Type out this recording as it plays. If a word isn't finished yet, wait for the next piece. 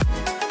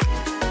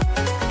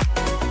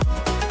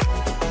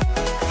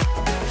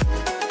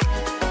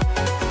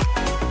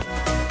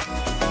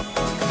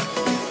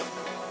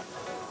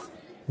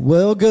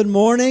Well, good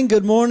morning,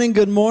 good morning,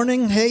 good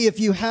morning. Hey,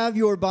 if you have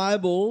your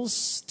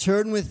Bibles,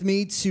 turn with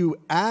me to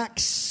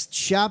Acts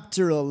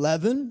chapter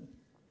 11.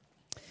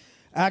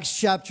 Acts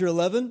chapter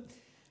 11.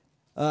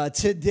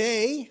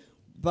 Today,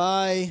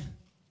 by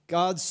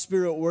God's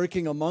Spirit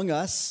working among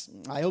us,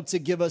 I hope to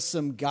give us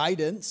some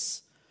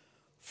guidance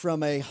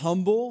from a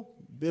humble,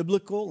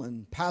 biblical,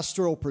 and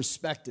pastoral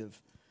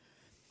perspective.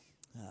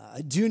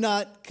 I do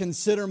not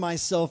consider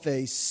myself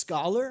a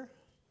scholar,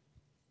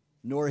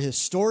 nor a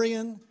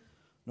historian,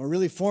 nor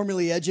really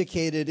formally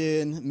educated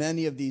in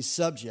many of these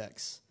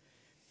subjects.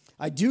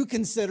 I do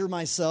consider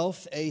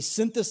myself a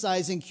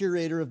synthesizing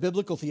curator of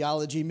biblical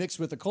theology mixed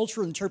with a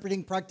cultural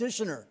interpreting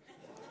practitioner.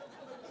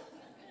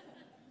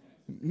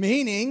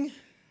 Meaning,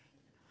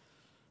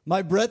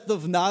 my breadth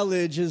of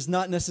knowledge is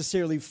not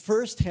necessarily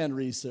first-hand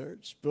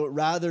research, but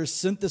rather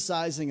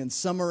synthesizing and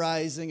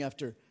summarizing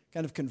after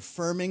kind of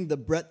confirming the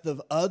breadth of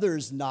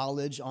others'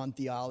 knowledge on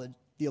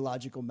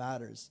theological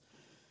matters.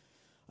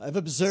 I've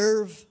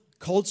observed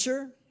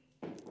culture,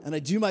 and I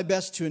do my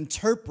best to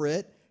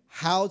interpret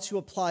how to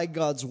apply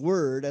God's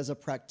word as a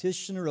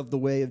practitioner of the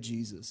way of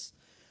Jesus.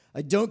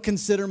 I don't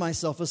consider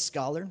myself a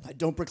scholar. I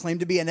don't proclaim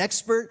to be an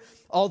expert,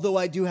 although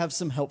I do have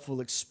some helpful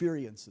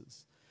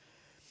experiences.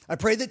 I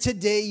pray that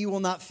today you will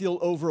not feel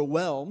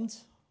overwhelmed,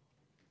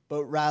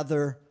 but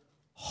rather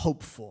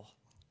hopeful.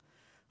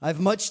 I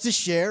have much to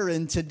share,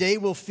 and today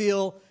will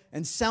feel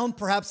and sound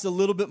perhaps a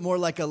little bit more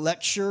like a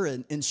lecture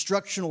and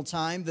instructional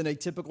time than a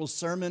typical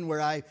sermon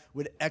where I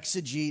would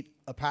exegete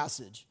a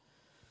passage.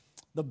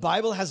 The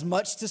Bible has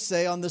much to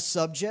say on the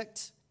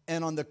subject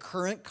and on the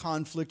current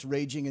conflict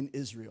raging in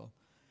Israel.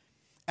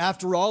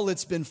 After all,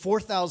 it's been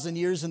 4,000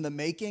 years in the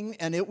making,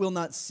 and it will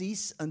not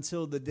cease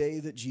until the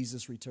day that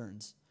Jesus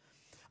returns.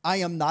 I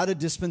am not a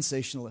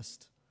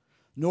dispensationalist,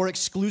 nor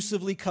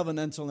exclusively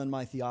covenantal in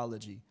my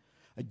theology.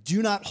 I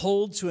do not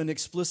hold to an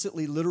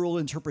explicitly literal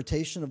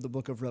interpretation of the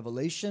book of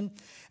Revelation,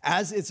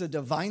 as it's a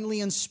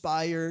divinely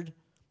inspired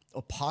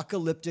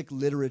apocalyptic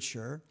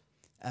literature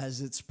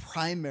as its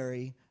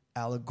primary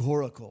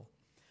allegorical.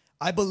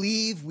 I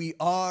believe we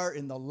are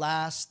in the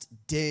last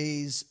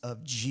days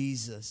of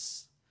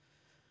Jesus,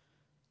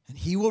 and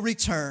he will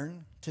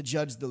return to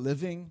judge the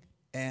living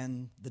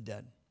and the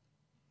dead.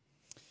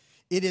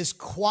 It is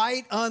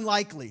quite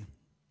unlikely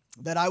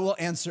that I will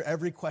answer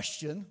every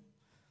question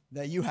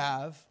that you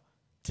have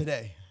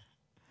today.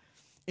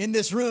 In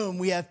this room,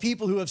 we have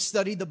people who have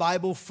studied the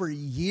Bible for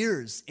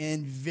years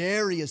in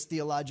various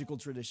theological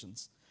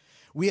traditions.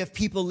 We have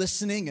people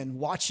listening and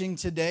watching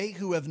today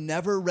who have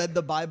never read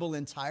the Bible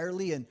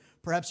entirely and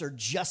perhaps are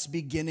just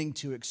beginning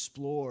to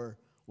explore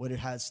what it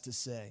has to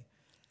say.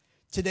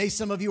 Today,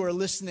 some of you are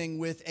listening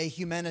with a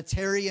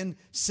humanitarian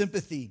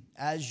sympathy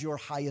as your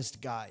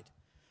highest guide.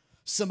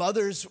 Some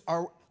others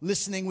are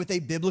listening with a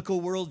biblical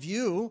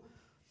worldview,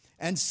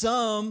 and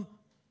some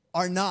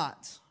are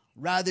not.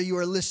 Rather, you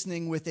are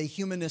listening with a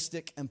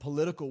humanistic and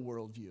political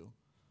worldview.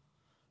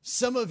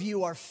 Some of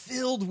you are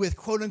filled with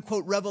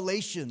quote-unquote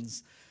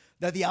revelations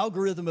that the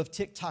algorithm of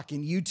TikTok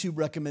and YouTube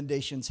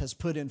recommendations has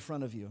put in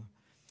front of you.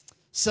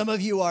 Some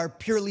of you are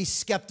purely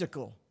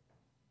skeptical,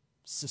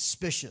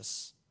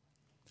 suspicious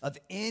of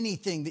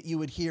anything that you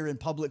would hear in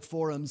public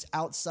forums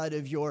outside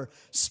of your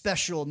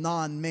special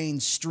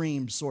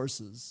non-mainstream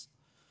sources.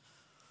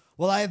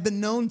 Well, I have been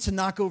known to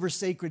knock over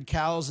sacred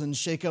cows and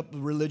shake up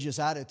religious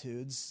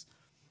attitudes.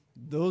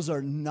 Those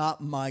are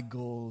not my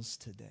goals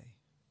today.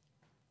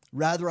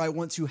 Rather, I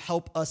want to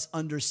help us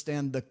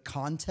understand the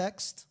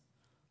context,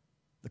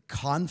 the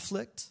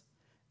conflict,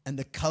 and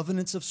the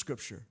covenants of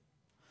Scripture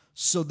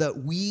so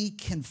that we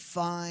can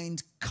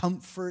find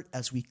comfort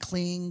as we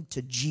cling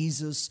to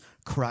Jesus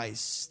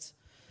Christ.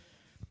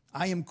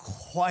 I am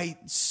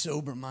quite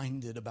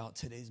sober-minded about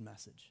today's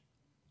message.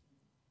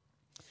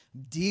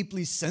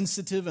 Deeply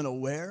sensitive and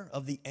aware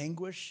of the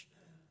anguish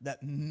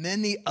that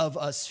many of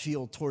us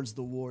feel towards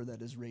the war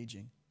that is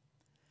raging.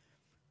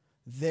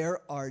 There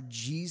are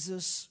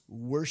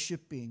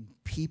Jesus-worshiping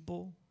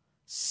people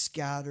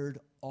scattered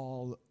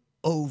all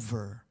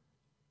over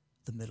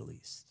the Middle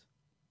East.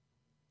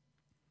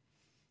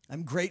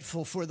 I'm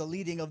grateful for the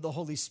leading of the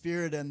Holy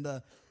Spirit and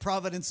the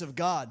providence of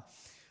God,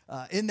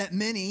 in that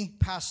many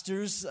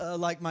pastors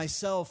like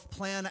myself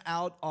plan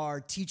out our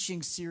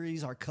teaching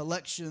series, our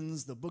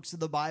collections, the books of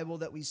the Bible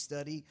that we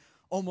study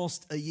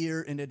almost a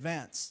year in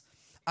advance.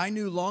 I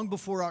knew long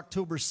before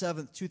October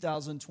 7th,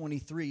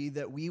 2023,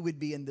 that we would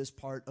be in this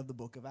part of the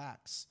book of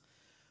Acts,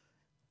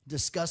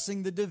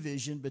 discussing the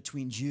division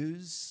between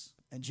Jews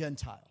and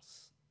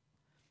Gentiles.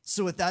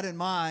 So with that in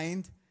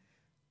mind,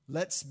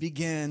 let's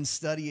begin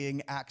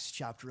studying Acts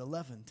chapter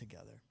 11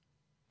 together.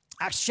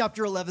 Acts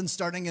chapter 11,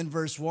 starting in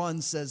verse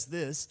 1, says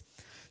this: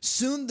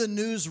 "Soon the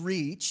news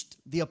reached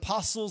the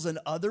apostles and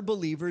other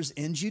believers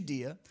in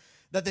Judea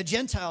that the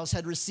Gentiles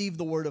had received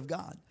the word of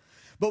God.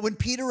 But when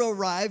Peter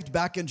arrived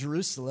back in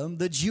Jerusalem,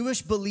 the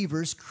Jewish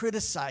believers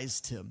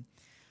criticized him.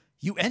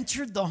 'You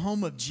entered the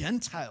home of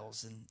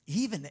Gentiles and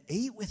even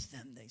ate with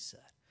them,' they said.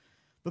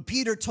 But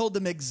Peter told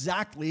them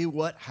exactly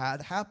what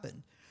had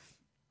happened.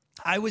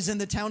 I was in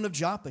the town of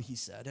Joppa, he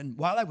said, and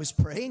while I was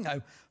praying,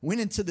 I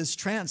went into this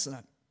trance and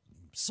I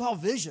saw a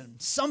vision.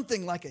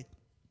 Something like a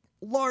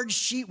large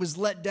sheet was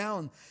let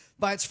down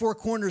by its four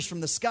corners from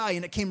the sky,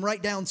 and it came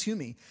right down to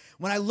me.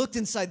 When I looked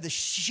inside the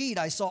sheet,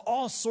 I saw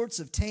all sorts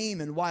of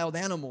tame and wild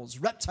animals,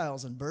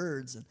 reptiles and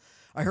birds, and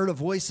I heard a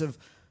voice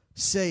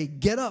say,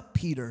 "Get up,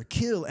 Peter,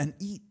 kill and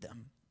eat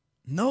them."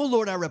 "No,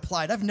 Lord," I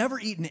replied, "I've never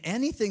eaten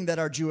anything that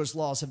our Jewish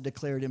laws have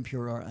declared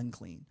impure or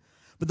unclean."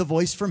 But the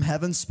voice from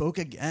heaven spoke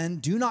again,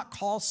 "Do not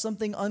call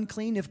something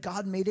unclean if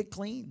God made it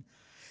clean."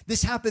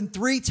 This happened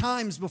 3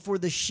 times before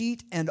the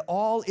sheet and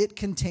all it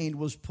contained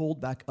was pulled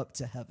back up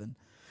to heaven.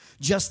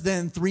 Just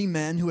then, 3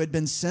 men who had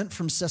been sent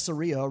from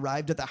Caesarea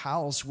arrived at the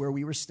house where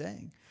we were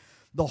staying.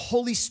 The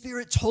Holy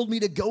Spirit told me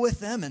to go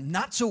with them and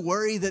not to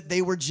worry that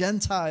they were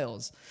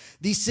Gentiles.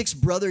 These 6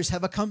 brothers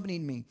have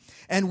accompanied me,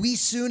 and we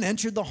soon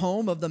entered the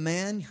home of the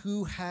man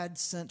who had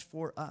sent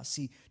for us.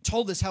 He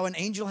told us how an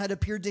angel had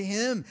appeared to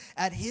him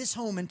at his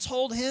home and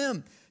told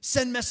him,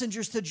 "Send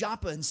messengers to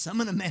Joppa and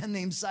summon a man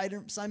named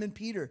Simon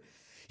Peter.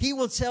 He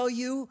will tell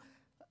you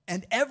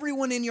and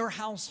everyone in your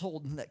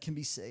household that can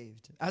be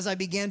saved." As I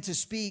began to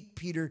speak,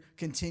 Peter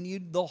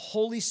continued, the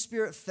Holy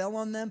Spirit fell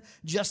on them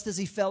just as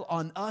he fell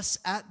on us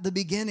at the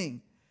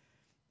beginning.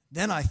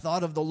 Then I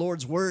thought of the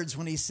Lord's words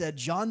when he said,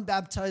 "John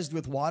baptized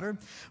with water,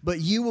 but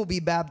you will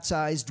be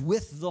baptized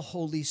with the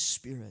Holy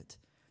Spirit."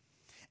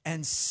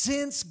 And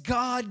since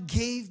God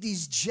gave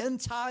these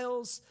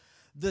Gentiles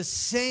the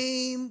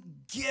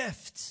same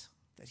gift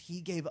that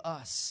he gave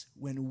us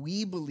when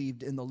we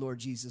believed in the Lord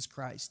Jesus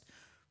Christ,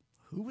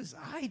 who was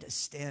I to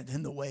stand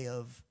in the way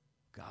of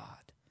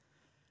God?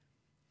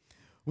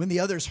 When the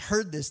others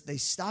heard this, they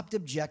stopped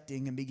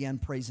objecting and began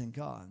praising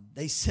God.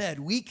 They said,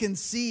 "We can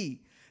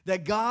see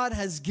that God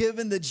has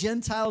given the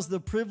Gentiles the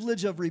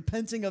privilege of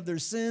repenting of their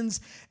sins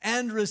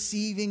and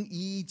receiving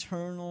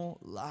eternal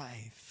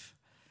life."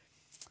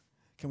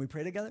 Can we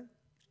pray together?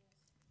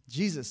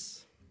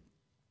 Jesus,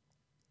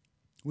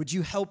 would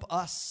you help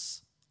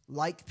us,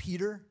 like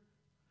Peter,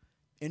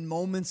 in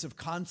moments of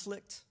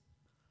conflict,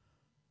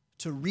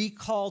 to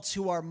recall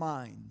to our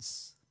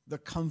minds the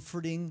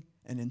comforting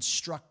and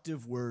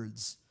instructive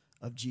words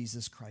of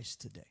Jesus Christ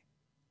today.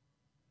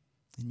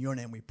 In your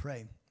name we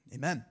pray.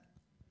 Amen.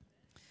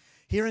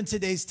 Here in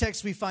today's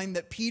text, we find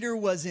that Peter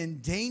was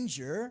in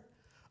danger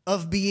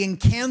of being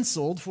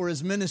canceled for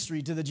his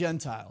ministry to the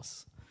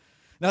Gentiles.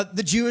 Now,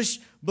 the Jewish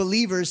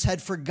believers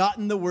had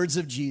forgotten the words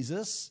of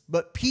Jesus,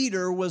 but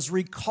Peter was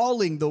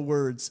recalling the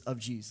words of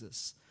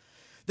Jesus.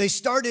 They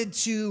started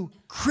to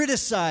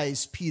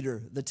criticize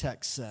Peter, the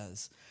text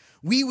says.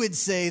 We would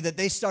say that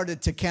they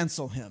started to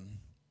cancel him.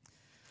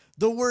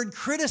 The word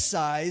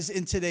criticize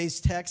in today's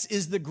text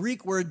is the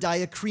Greek word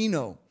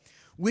diakrino,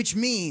 which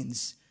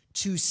means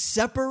to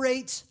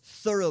separate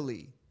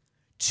thoroughly,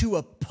 to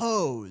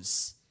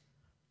oppose,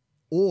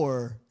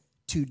 or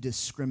to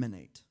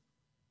discriminate.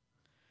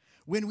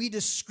 When we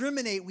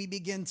discriminate, we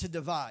begin to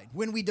divide.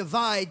 When we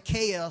divide,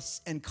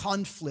 chaos and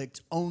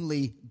conflict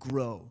only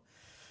grow.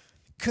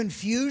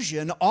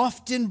 Confusion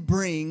often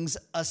brings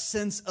a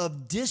sense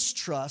of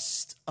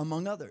distrust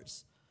among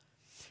others.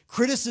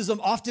 Criticism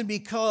often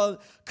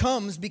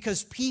comes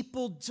because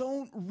people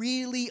don't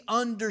really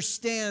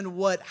understand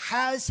what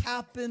has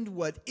happened,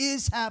 what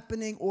is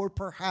happening, or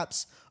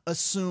perhaps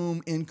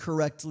assume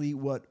incorrectly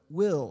what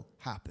will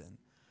happen.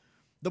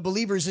 The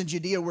believers in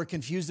Judea were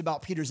confused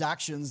about Peter's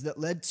actions that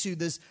led to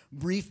this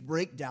brief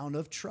breakdown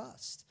of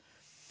trust.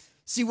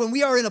 See, when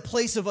we are in a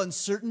place of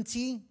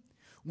uncertainty,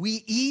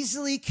 we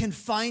easily can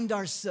find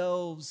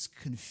ourselves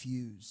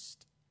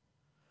confused.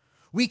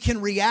 We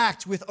can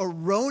react with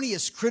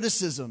erroneous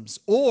criticisms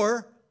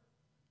or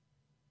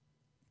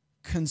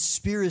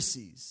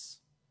conspiracies.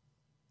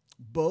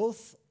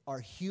 Both are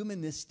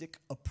humanistic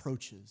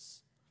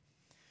approaches.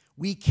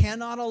 We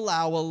cannot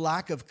allow a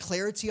lack of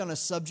clarity on a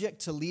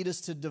subject to lead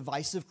us to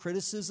divisive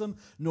criticism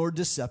nor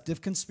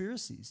deceptive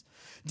conspiracies.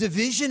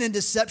 Division and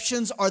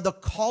deceptions are the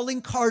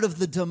calling card of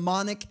the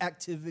demonic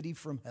activity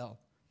from hell.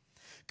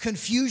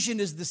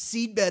 Confusion is the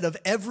seedbed of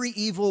every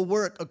evil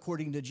work,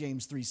 according to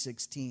James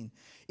 3:16.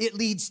 It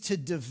leads to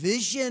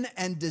division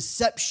and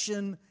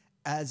deception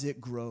as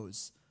it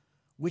grows,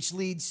 which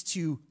leads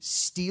to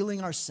stealing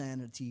our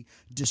sanity,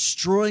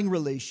 destroying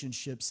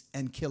relationships,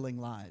 and killing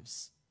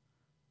lives.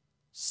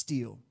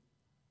 Steal,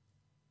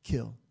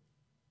 kill,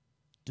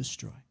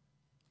 destroy.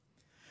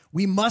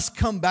 We must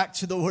come back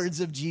to the words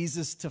of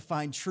Jesus to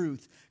find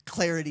truth,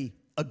 clarity,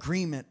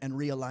 agreement, and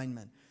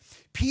realignment.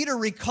 Peter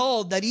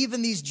recalled that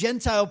even these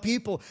Gentile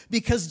people,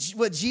 because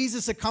what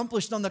Jesus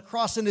accomplished on the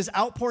cross and his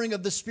outpouring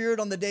of the Spirit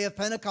on the day of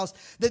Pentecost,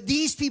 that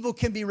these people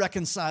can be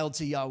reconciled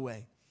to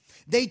Yahweh.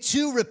 They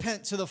too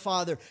repent to the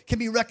Father, can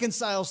be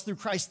reconciled through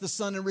Christ the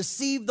Son, and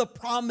receive the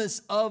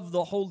promise of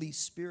the Holy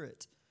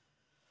Spirit.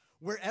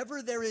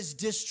 Wherever there is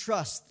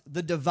distrust,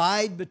 the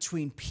divide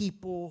between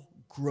people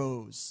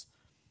grows.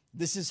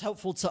 This is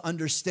helpful to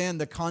understand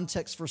the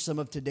context for some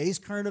of today's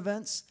current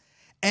events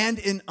and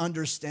in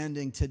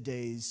understanding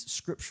today's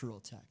scriptural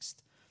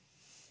text.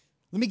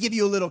 Let me give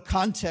you a little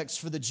context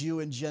for the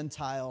Jew and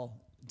Gentile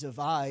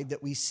divide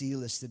that we see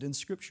listed in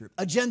Scripture.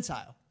 A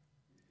Gentile.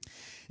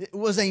 It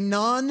was a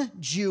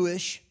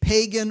non-Jewish,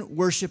 pagan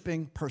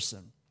worshiping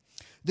person.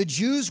 The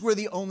Jews were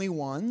the only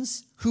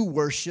ones who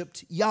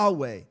worshiped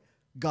Yahweh,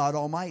 God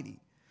Almighty.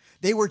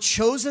 They were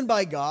chosen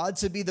by God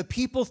to be the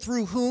people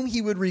through whom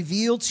he would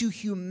reveal to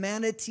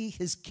humanity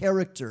his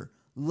character,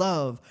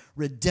 love,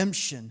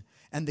 redemption,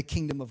 and the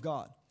kingdom of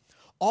God.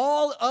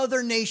 All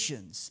other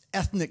nations,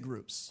 ethnic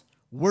groups,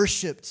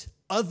 worshiped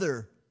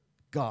other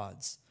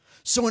gods.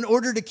 So in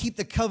order to keep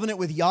the covenant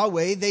with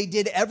Yahweh, they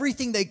did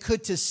everything they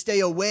could to stay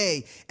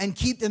away and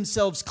keep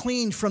themselves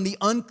clean from the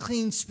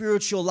unclean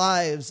spiritual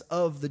lives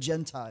of the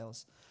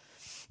Gentiles.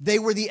 They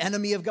were the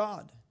enemy of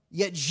God.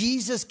 Yet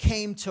Jesus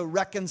came to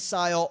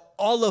reconcile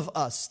all of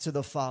us to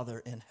the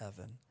Father in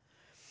heaven.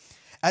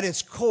 At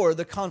its core,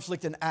 the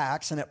conflict in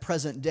Acts and at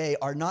present day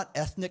are not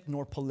ethnic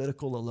nor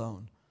political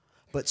alone,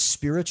 but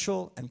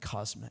spiritual and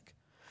cosmic.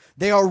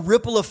 They are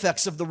ripple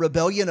effects of the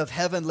rebellion of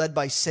heaven led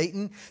by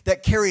Satan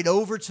that carried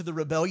over to the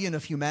rebellion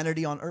of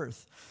humanity on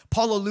earth.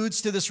 Paul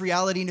alludes to this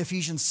reality in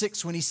Ephesians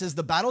 6 when he says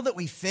the battle that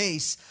we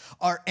face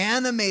are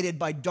animated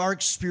by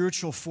dark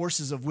spiritual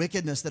forces of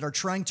wickedness that are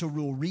trying to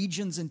rule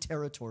regions and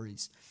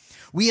territories.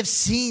 We have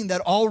seen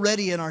that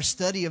already in our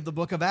study of the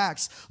book of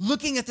Acts,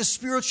 looking at the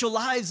spiritual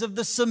lives of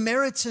the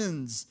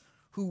Samaritans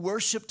who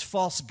worshiped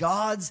false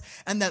gods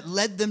and that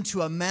led them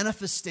to a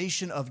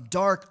manifestation of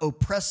dark,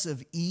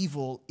 oppressive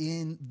evil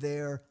in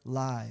their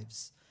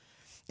lives.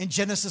 In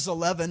Genesis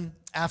 11,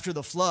 after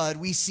the flood,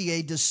 we see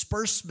a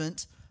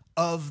disbursement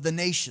of the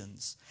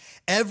nations.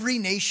 Every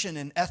nation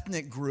and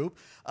ethnic group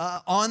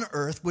on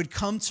earth would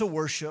come to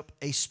worship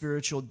a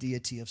spiritual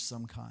deity of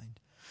some kind.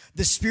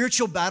 The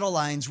spiritual battle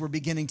lines were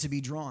beginning to be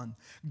drawn.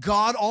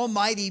 God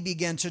Almighty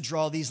began to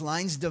draw these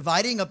lines,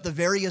 dividing up the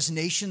various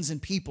nations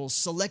and peoples,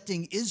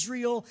 selecting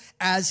Israel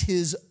as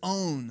his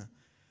own.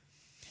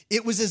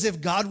 It was as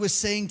if God was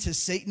saying to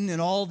Satan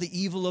and all the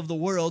evil of the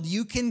world,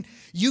 you think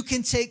you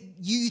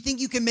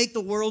can make the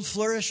world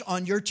flourish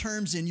on your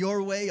terms in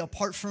your way,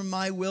 apart from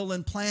my will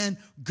and plan?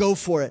 Go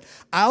for it.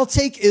 I'll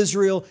take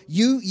Israel.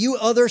 You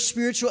other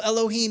spiritual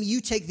Elohim, you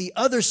take the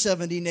other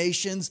 70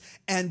 nations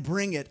and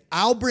bring it.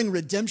 I'll bring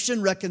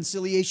redemption,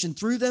 reconciliation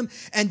through them,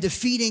 and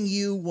defeating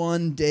you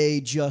one day,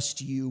 just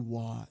you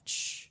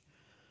watch.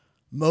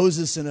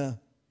 Moses, in a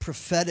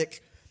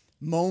prophetic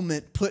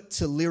moment put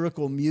to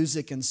lyrical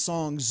music and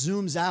song,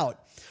 zooms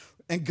out,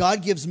 and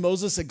God gives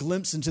Moses a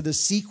glimpse into the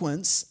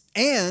sequence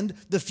and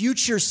the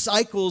future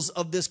cycles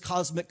of this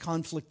cosmic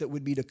conflict that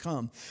would be to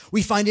come.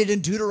 We find it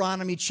in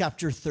Deuteronomy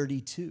chapter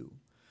 32.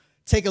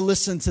 Take a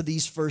listen to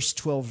these first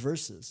 12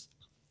 verses.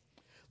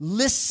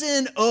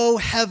 Listen, O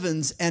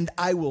heavens, and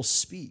I will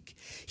speak.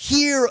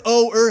 Hear,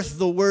 O earth,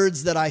 the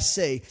words that I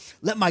say.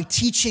 Let my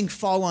teaching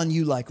fall on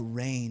you like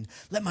rain.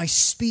 Let my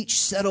speech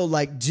settle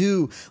like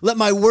dew. Let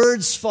my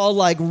words fall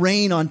like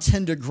rain on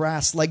tender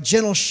grass, like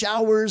gentle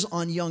showers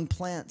on young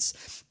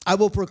plants. I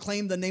will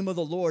proclaim the name of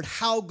the Lord.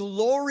 How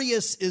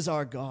glorious is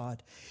our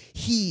God.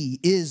 He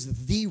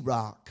is the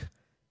rock.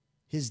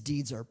 His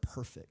deeds are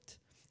perfect.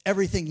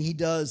 Everything he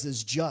does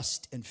is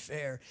just and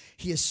fair.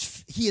 He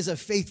is a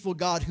faithful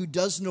God who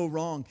does no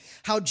wrong.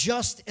 How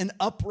just and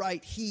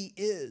upright he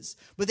is.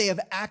 But they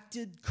have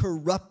acted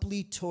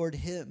corruptly toward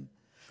him.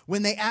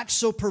 When they act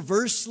so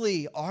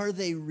perversely, are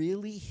they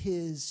really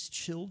his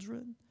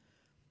children?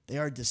 They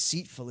are a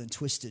deceitful and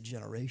twisted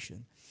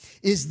generation.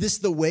 Is this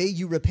the way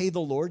you repay the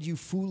Lord, you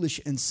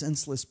foolish and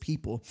senseless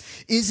people?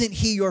 Isn't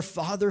he your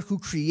father who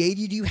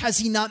created you? Has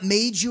he not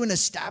made you and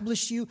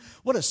established you?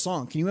 What a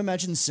song. Can you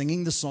imagine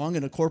singing the song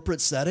in a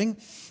corporate setting?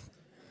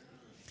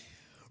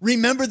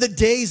 Remember the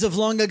days of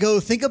long ago.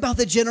 Think about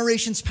the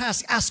generations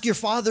past. Ask your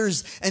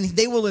fathers and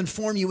they will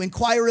inform you.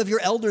 Inquire of your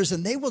elders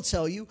and they will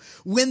tell you.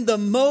 When the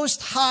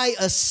Most High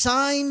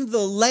assigned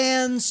the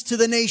lands to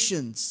the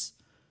nations,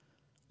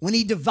 when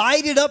he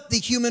divided up the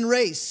human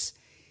race,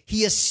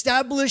 he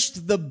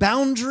established the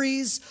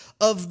boundaries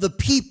of the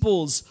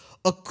peoples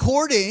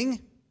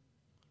according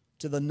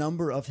to the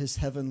number of his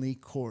heavenly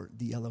court,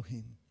 the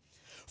Elohim.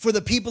 For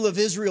the people of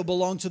Israel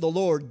belong to the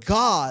Lord.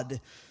 God,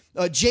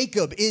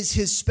 Jacob is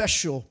his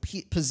special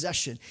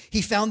possession.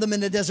 He found them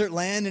in a desert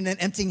land, in an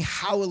empty,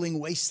 howling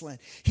wasteland.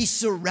 He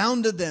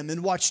surrounded them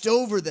and watched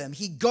over them.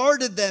 He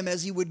guarded them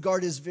as he would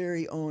guard his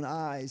very own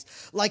eyes.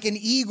 Like an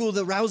eagle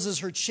that rouses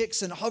her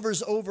chicks and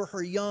hovers over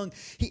her young,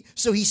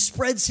 so he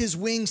spreads his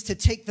wings to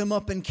take them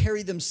up and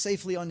carry them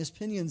safely on his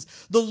pinions.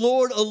 The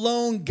Lord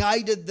alone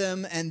guided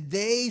them, and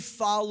they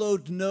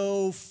followed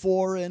no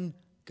foreign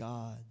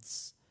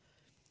gods.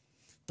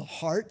 The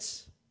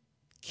heart,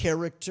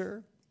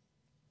 character,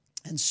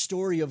 and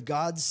story of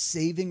God's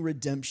saving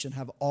redemption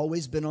have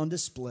always been on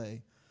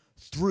display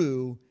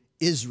through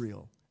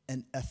Israel,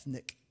 an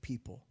ethnic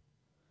people.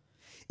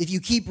 If you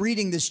keep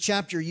reading this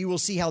chapter, you will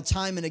see how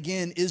time and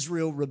again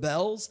Israel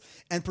rebels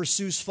and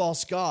pursues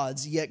false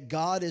gods, yet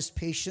God is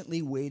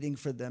patiently waiting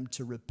for them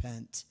to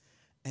repent,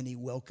 and he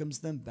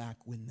welcomes them back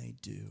when they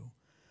do,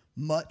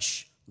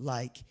 much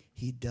like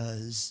he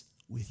does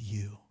with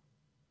you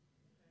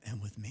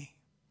and with me.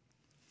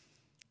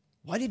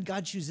 Why did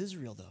God choose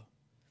Israel, though?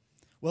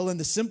 Well, in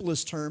the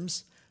simplest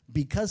terms,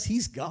 because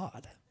he's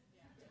God.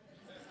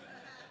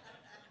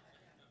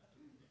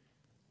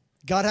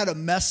 God had a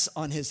mess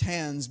on his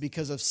hands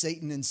because of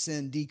Satan and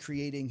sin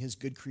decreating his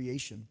good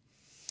creation.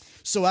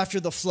 So after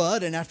the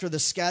flood and after the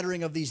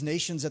scattering of these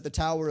nations at the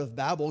Tower of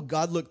Babel,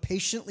 God looked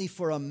patiently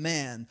for a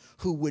man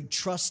who would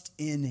trust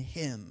in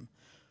him.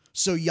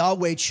 So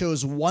Yahweh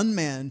chose one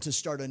man to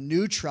start a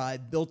new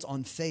tribe built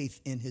on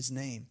faith in his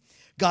name.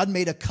 God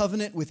made a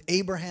covenant with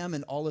Abraham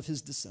and all of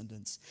his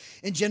descendants.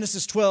 In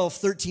Genesis 12,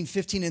 13,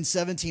 15, and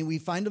 17, we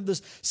find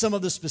some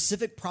of the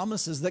specific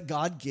promises that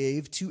God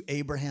gave to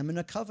Abraham in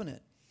a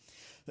covenant.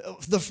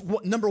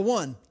 Number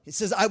one, it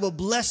says, I will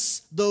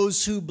bless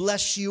those who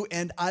bless you,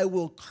 and I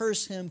will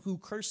curse him who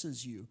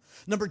curses you.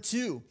 Number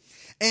two,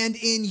 and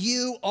in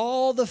you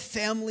all the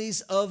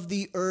families of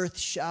the earth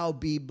shall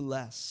be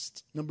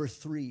blessed. Number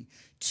three,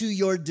 to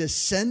your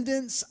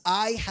descendants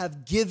I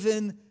have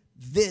given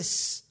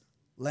this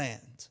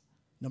land.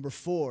 Number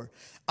four,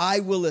 I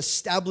will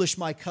establish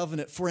my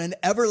covenant for an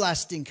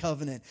everlasting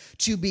covenant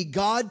to be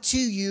God to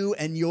you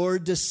and your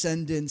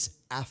descendants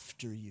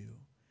after you.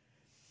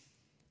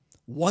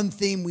 One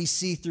theme we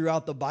see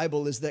throughout the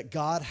Bible is that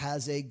God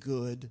has a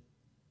good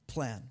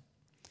plan.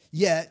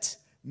 Yet,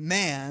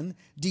 man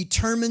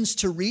determines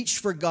to reach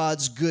for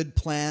God's good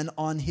plan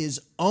on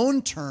his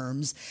own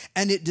terms,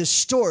 and it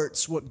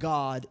distorts what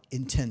God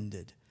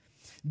intended.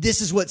 This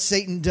is what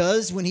Satan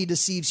does when he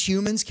deceives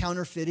humans,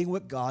 counterfeiting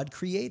what God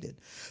created.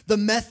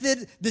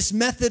 This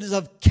method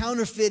of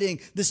counterfeiting,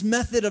 this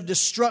method of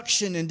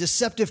destruction and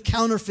deceptive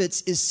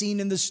counterfeits is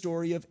seen in the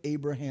story of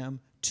Abraham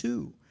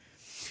too.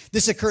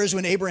 This occurs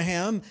when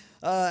Abraham,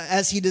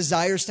 as he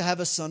desires to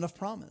have a son of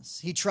promise.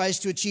 He tries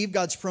to achieve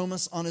God's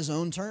promise on his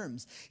own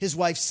terms. His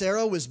wife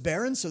Sarah was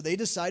barren, so they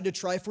decide to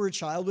try for a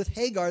child with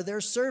Hagar, their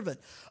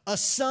servant. A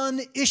son,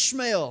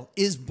 Ishmael,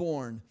 is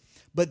born.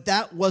 But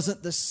that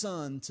wasn't the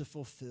son to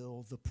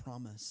fulfill the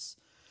promise.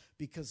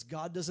 Because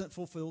God doesn't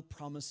fulfill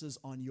promises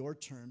on your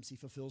terms. He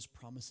fulfills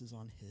promises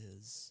on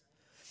his.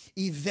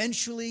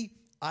 Eventually,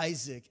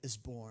 Isaac is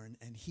born,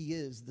 and he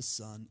is the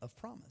son of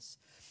promise.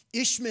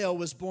 Ishmael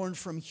was born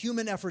from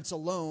human efforts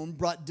alone,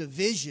 brought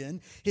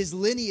division. His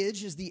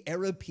lineage is the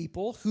Arab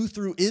people who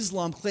through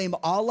Islam claim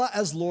Allah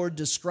as Lord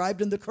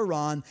described in the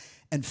Quran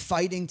and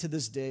fighting to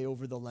this day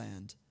over the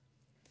land.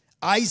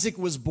 Isaac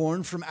was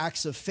born from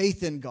acts of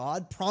faith in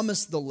God,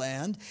 promised the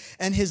land,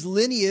 and his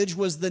lineage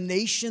was the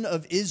nation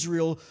of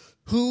Israel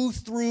who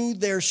through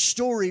their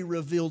story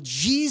revealed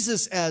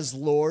Jesus as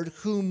Lord,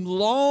 whom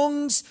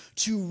longs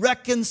to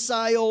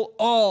reconcile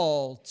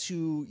all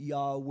to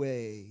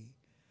Yahweh.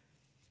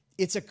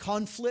 It's a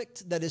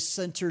conflict that is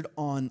centered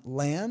on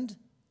land,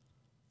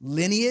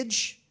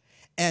 lineage,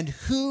 and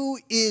who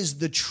is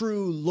the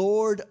true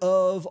Lord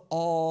of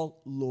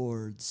all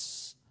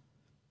lords.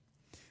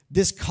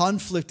 This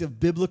conflict of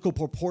biblical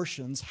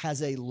proportions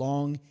has a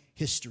long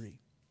history.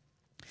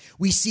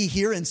 We see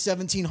here in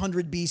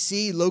 1700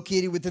 BC,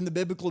 located within the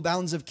biblical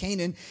bounds of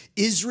Canaan,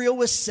 Israel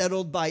was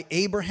settled by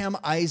Abraham,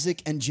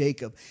 Isaac, and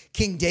Jacob.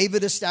 King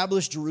David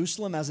established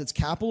Jerusalem as its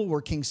capital, where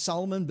King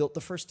Solomon built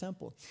the first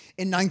temple.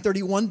 In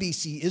 931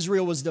 BC,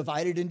 Israel was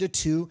divided into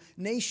two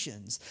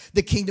nations,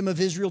 the kingdom of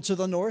Israel to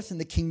the north and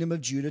the kingdom of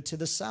Judah to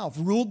the south,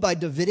 ruled by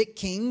Davidic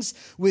kings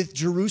with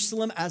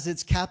Jerusalem as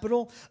its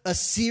capital.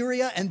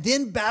 Assyria and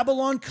then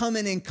Babylon come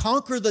in and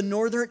conquer the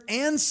northern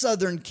and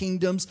southern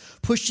kingdoms,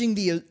 pushing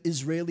the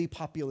Israeli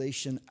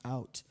population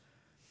out.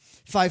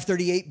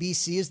 538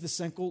 BC is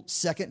the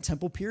second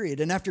temple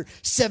period. And after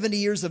 70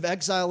 years of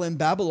exile in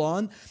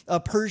Babylon,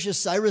 Persia,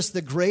 Cyrus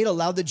the Great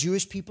allowed the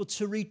Jewish people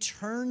to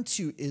return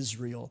to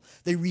Israel.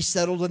 They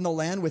resettled in the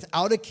land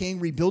without a king,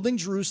 rebuilding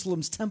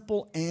Jerusalem's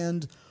temple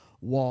and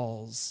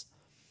walls.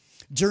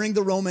 During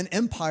the Roman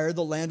Empire,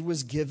 the land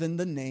was given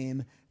the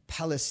name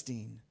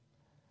Palestine.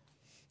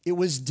 It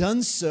was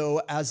done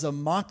so as a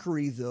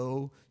mockery,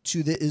 though,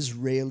 to the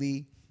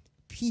Israeli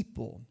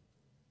people.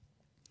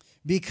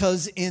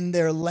 Because in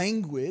their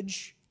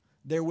language,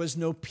 there was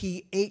no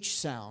PH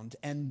sound.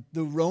 And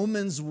the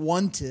Romans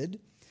wanted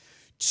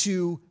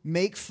to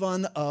make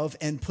fun of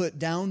and put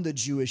down the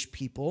Jewish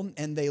people.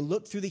 And they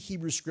looked through the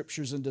Hebrew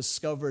scriptures and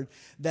discovered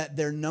that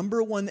their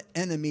number one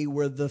enemy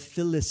were the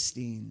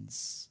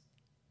Philistines.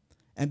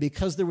 And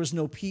because there was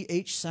no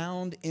PH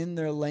sound in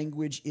their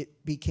language,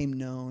 it became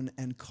known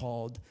and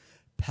called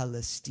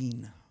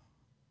Palestine.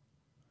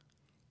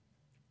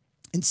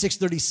 In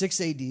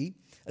 636 AD,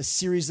 a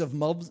series of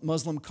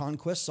Muslim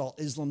conquests saw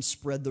Islam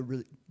spread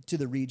to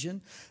the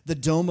region. The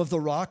Dome of the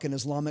Rock, an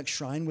Islamic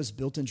shrine, was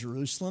built in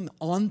Jerusalem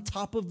on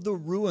top of the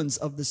ruins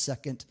of the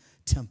Second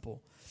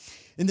Temple.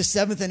 In the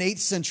 7th and 8th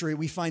century,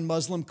 we find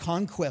Muslim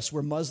conquests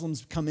where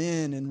Muslims come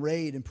in and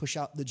raid and push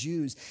out the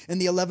Jews. In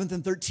the 11th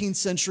and 13th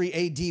century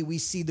AD, we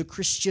see the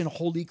Christian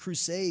Holy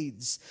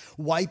Crusades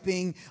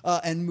wiping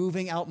and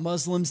moving out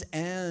Muslims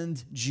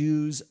and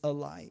Jews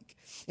alike.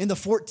 In the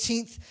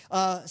 14th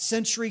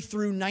century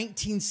through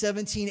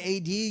 1917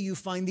 AD, you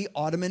find the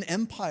Ottoman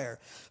Empire.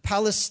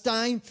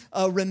 Palestine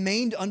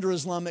remained under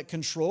Islamic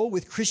control,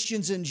 with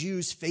Christians and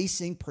Jews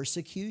facing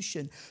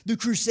persecution. The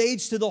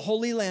Crusades to the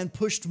Holy Land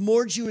pushed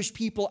more Jewish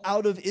people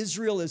out of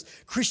Israel as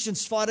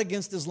Christians fought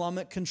against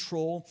Islamic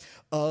control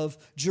of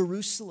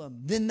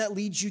Jerusalem. Then that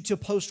leads you to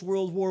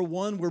post-World War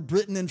I, where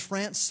Britain and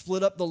France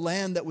split up the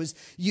land that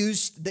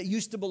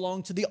used to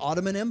belong to the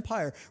Ottoman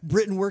Empire.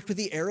 Britain worked with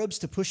the Arabs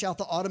to push out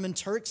the Ottoman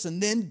Turks,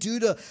 and then, due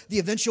to the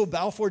eventual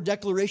Balfour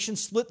Declaration,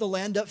 split the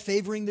land up,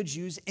 favoring the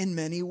Jews in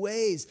many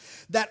ways.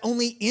 That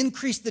only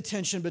increased the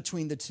tension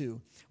between the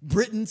two.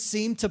 Britain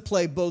seemed to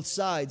play both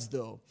sides,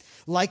 though.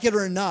 Like it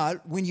or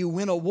not, when you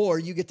win a war,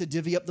 you get to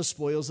divvy up the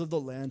spoils of the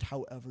land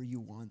however you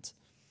want.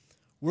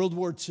 World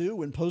War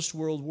II and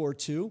post-World War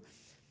II,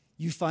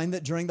 you find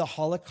that during the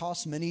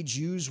Holocaust, many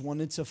Jews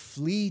wanted to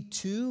flee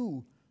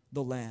to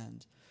the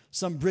land.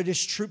 Some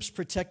British troops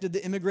protected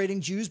the immigrating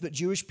Jews, but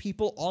Jewish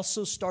people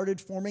also started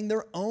forming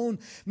their own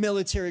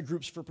military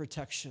groups for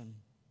protection.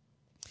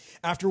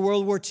 After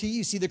World War II,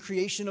 you see the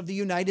creation of the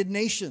United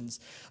Nations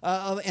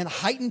and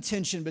heightened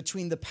tension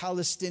between the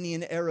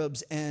Palestinian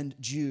Arabs and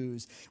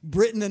Jews.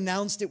 Britain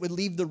announced it would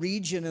leave the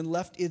region and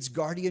left its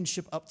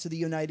guardianship up to the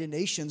United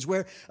Nations,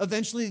 where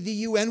eventually the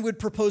UN would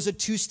propose a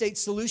two-state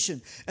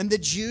solution. And the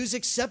Jews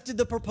accepted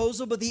the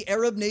proposal, but the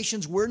Arab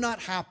nations were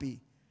not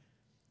happy,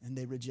 and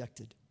they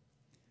rejected.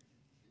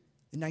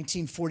 In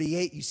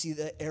 1948, you see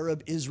the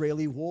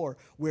Arab-Israeli War,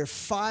 where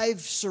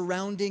 5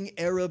 surrounding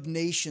Arab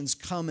nations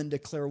come and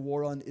declare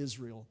war on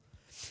Israel.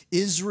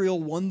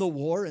 Israel won the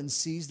war and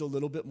seized a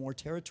little bit more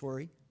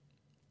territory.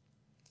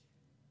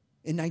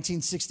 In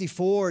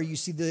 1964, you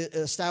see the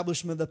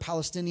establishment of the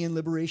Palestinian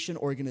Liberation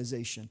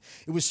Organization.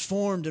 It was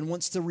formed and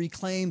wants to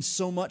reclaim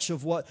so much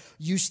of what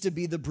used to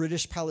be the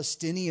British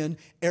Palestinian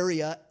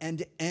area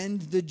and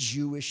end the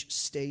Jewish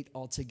state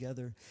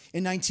altogether.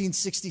 In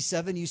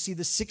 1967, you see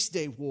the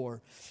Six-Day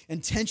War,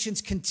 and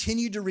tensions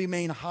continued to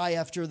remain high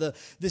after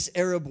this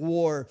Arab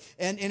war,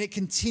 and it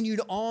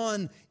continued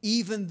on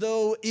even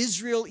though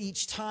Israel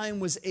each time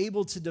was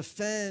able to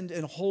defend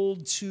and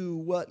hold to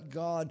what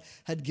God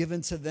had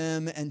given to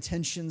them, and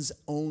tensions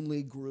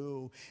only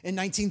grew. In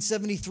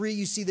 1973,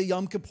 you see the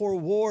Yom Kippur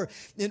War,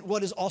 in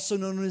what is also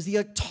known as the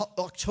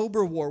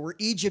October War, where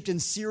Egypt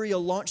and Syria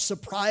launched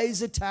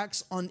surprise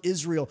attacks on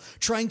Israel,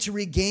 trying to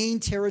regain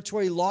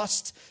territory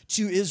lost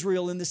to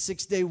Israel in the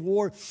Six-Day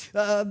War.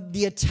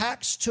 The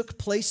attacks took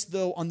place,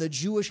 though, on the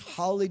Jewish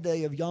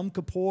holiday of Yom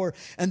Kippur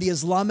and the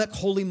Islamic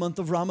holy month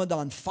of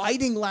Ramadan.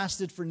 Fighting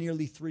lasted for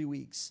nearly 3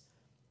 weeks,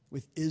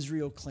 with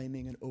Israel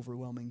claiming an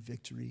overwhelming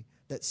victory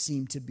that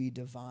seemed to be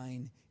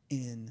divine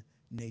in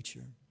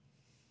nature.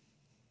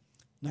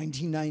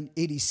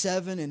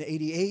 1987 and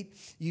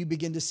 88, you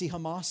begin to see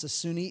Hamas, a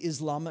Sunni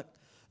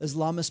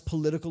Islamist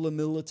political and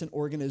militant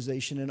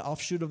organization, an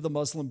offshoot of the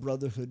Muslim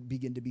Brotherhood,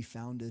 begin to be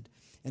founded.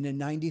 And in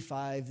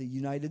 95, the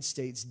United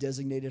States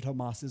designated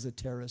Hamas as a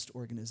terrorist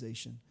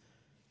organization.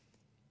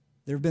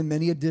 There have been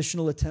many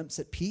additional attempts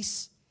at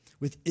peace,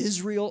 with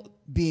Israel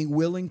being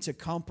willing to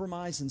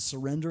compromise and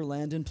surrender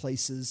land and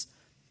places,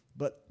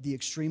 but the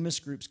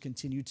extremist groups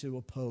continue to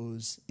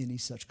oppose any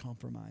such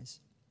compromise.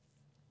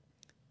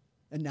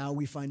 And now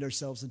we find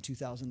ourselves in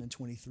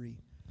 2023.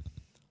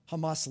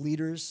 Hamas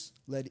leaders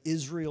led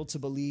Israel to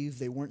believe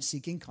they weren't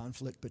seeking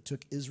conflict, but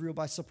took Israel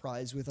by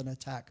surprise with an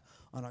attack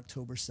on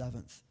October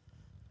 7th,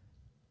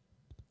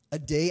 a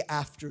day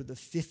after the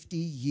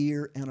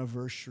 50-year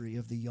anniversary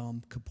of the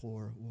Yom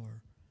Kippur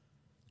War.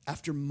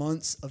 After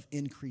months of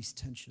increased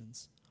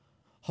tensions,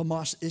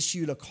 Hamas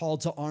issued a call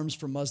to arms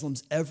for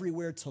Muslims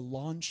everywhere to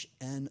launch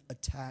an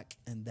attack,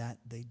 and that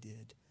they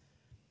did.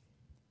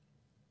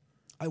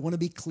 I want to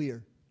be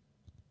clear.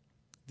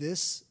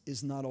 This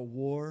is not a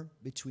war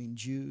between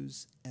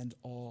Jews and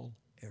all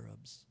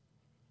Arabs.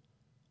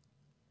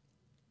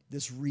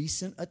 This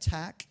recent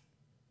attack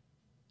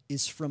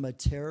is from a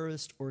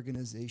terrorist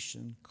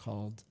organization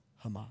called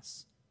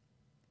Hamas.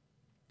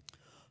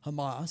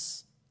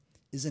 Hamas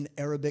is an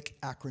Arabic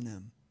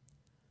acronym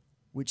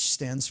which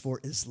stands for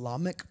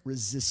Islamic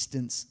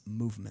Resistance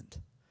Movement.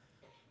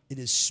 It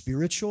is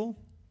spiritual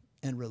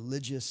and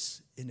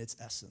religious in its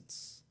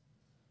essence.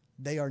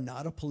 They are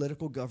not a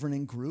political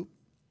governing group.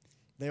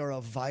 They are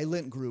a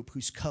violent group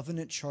whose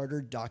covenant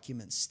charter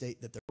documents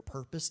state that their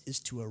purpose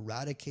is to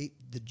eradicate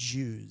the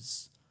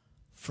Jews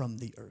from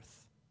the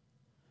earth.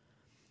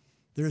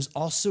 There is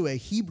also a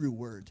Hebrew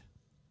word,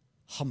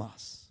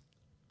 Hamas,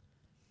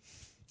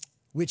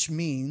 which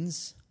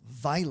means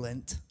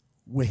violent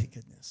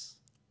wickedness.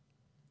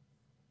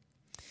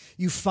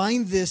 You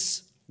find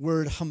this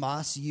word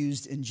Hamas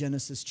used in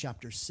Genesis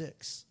chapter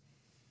 6.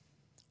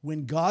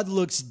 When God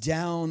looks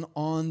down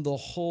on the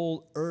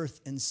whole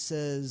earth and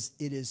says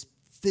it is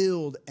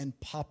filled and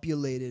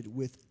populated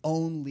with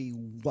only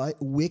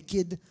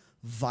wicked,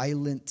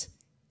 violent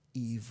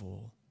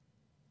evil,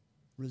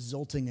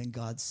 resulting in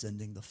God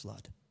sending the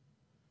flood.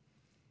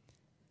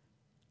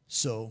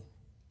 So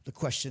the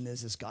question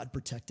is God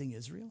protecting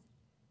Israel?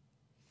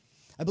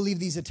 I believe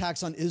these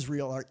attacks on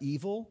Israel are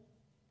evil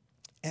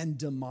and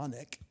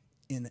demonic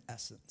in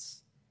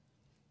essence.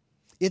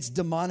 It's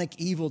demonic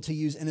evil to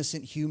use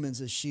innocent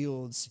humans as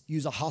shields,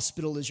 use a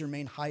hospital as your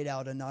main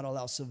hideout, and not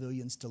allow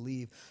civilians to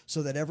leave,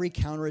 so that every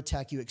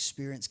counterattack you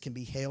experience can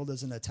be hailed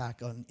as an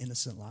attack on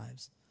innocent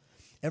lives.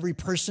 Every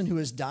person who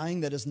is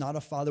dying that is not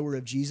a follower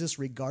of Jesus,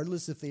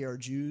 regardless if they are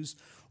Jews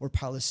or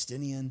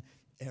Palestinian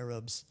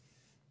Arabs,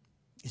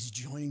 is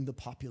joining the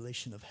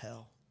population of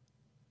hell.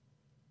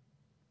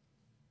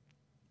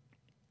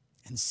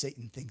 And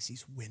Satan thinks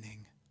he's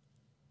winning.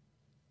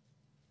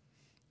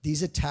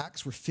 These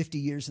attacks were 50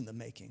 years in the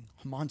making.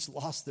 Hamas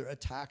lost their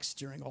attacks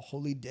during a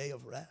holy day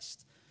of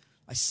rest.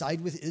 I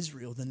side with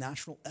Israel, the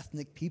national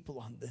ethnic people,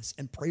 on this,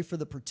 and pray for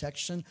the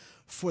protection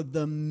for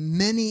the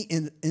many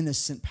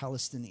innocent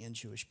Palestinian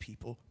Jewish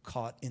people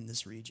caught in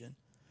this region.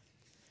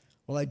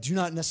 While I do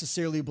not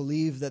necessarily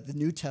believe that the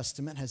New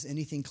Testament has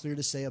anything clear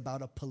to say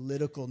about a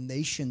political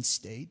nation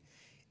state,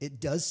 it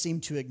does seem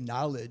to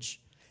acknowledge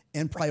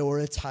and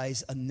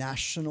prioritize a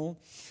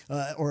national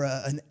or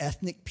an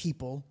ethnic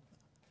people,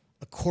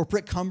 a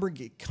corporate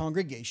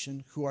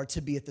congregation who are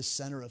to be at the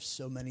center of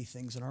so many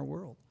things in our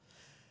world.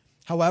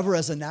 However,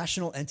 as a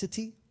national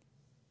entity,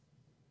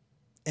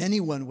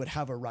 anyone would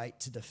have a right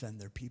to defend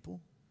their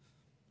people.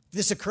 If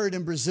this occurred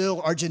in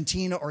Brazil,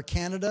 Argentina, or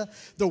Canada,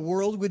 the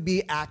world would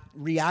be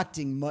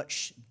reacting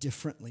much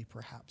differently,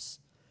 perhaps.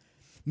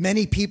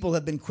 Many people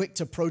have been quick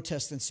to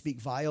protest and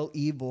speak vile,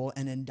 evil,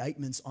 and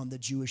indictments on the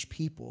Jewish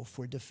people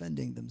for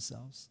defending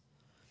themselves.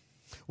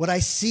 What I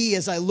see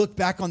as I look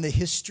back on the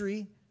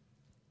history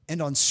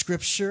and on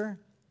Scripture,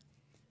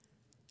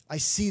 I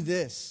see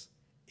this.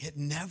 It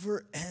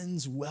never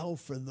ends well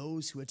for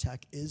those who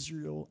attack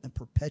Israel and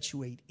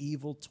perpetuate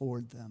evil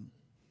toward them.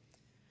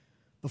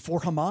 Before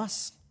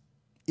Hamas,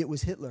 it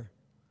was Hitler.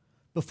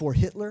 Before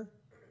Hitler,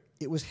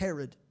 it was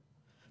Herod.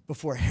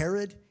 Before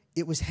Herod,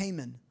 it was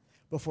Haman.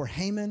 Before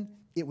Haman,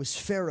 it was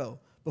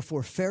Pharaoh.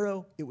 Before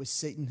Pharaoh, it was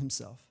Satan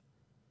himself.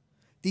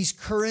 These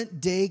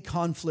current day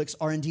conflicts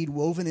are indeed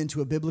woven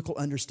into a biblical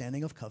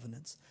understanding of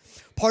covenants.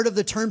 Part of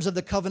the terms of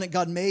the covenant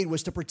God made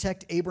was to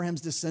protect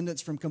Abraham's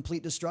descendants from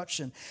complete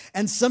destruction.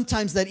 And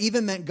sometimes that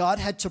even meant God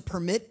had to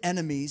permit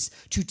enemies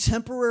to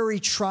temporarily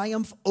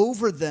triumph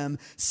over them,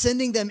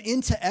 sending them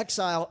into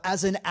exile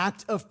as an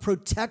act of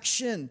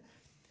protection.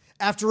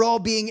 After all,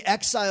 being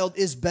exiled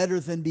is better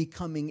than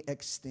becoming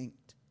extinct.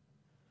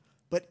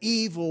 But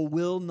evil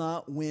will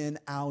not win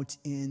out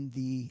in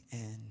the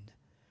end.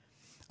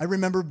 I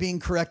remember being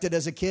corrected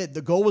as a kid.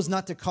 The goal was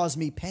not to cause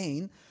me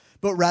pain,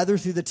 but rather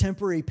through the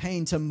temporary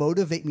pain to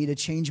motivate me to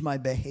change my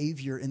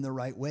behavior in the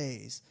right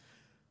ways.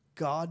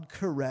 God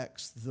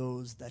corrects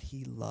those that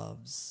he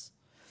loves.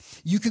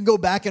 You can go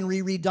back and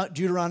reread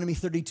Deuteronomy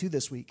 32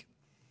 this week.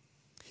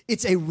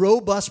 It's a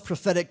robust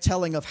prophetic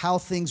telling of how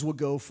things will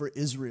go for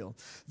Israel.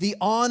 The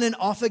on and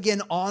off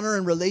again honor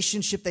and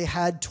relationship they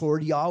had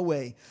toward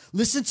Yahweh.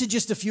 Listen to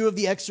just a few of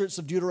the excerpts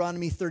of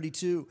Deuteronomy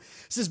 32.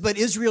 It says, "But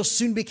Israel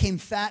soon became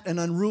fat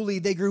and unruly.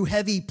 They grew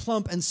heavy,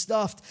 plump, and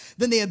stuffed.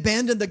 Then they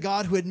abandoned the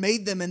God who had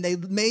made them, and they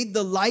made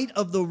the light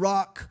of the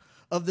rock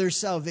of their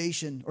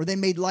salvation, or they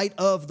made light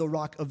of the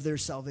rock of their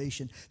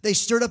salvation. They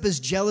stirred up his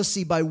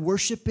jealousy by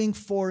worshiping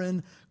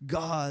foreign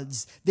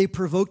gods. They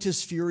provoked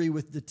his fury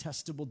with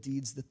detestable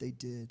deeds that they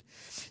did."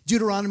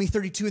 Deuteronomy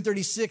 32 and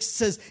 36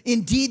 says,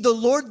 "Indeed, the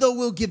Lord, though,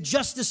 will give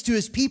justice to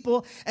his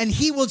people, and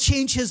he will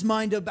change his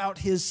mind about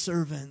his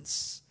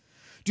servants."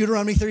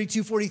 Deuteronomy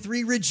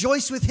 32:43,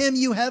 "Rejoice with him,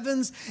 you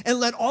heavens, and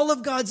let all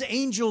of God's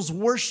angels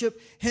worship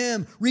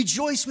him.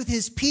 Rejoice with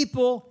his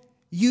people,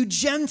 you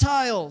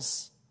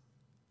Gentiles.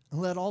 And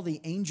let all the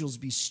angels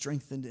be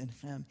strengthened in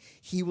him.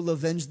 He will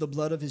avenge the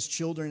blood of his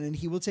children, and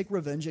he will take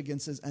revenge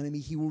against his enemy.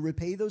 He will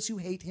repay those who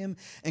hate him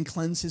and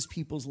cleanse his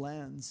people's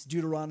lands."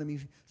 Deuteronomy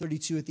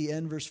 32 at the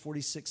end, verse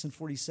 46 and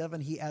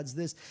 47, he adds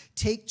this,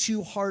 "Take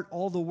to heart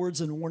all the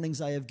words and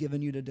warnings I have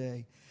given you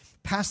today.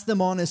 Pass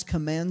them on as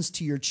commands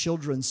to your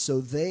children,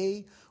 so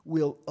they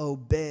will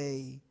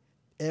obey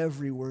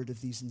every word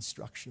of these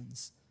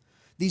instructions."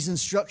 These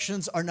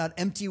instructions are not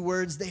empty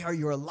words. They are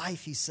your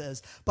life, he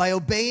says. By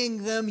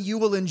obeying them, you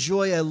will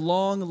enjoy a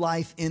long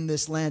life in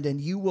this land, and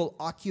you will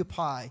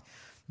occupy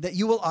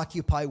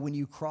when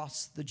you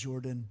cross the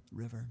Jordan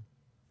River.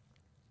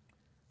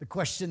 The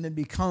question then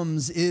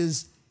becomes,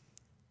 is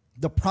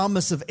the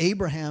promise of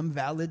Abraham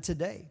valid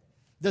today?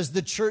 Does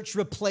the church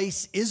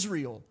replace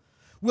Israel?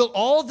 Will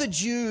all the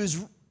Jews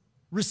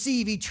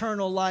receive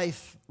eternal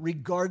life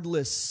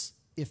regardless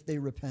if they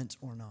repent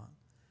or not?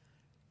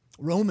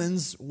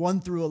 Romans 1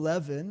 through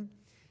 11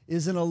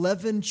 is an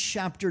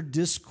 11-chapter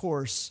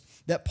discourse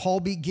that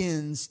Paul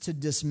begins to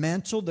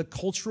dismantle the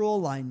cultural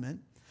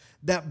alignment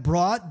that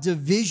brought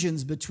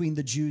divisions between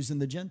the Jews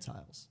and the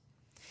Gentiles.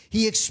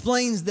 He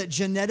explains that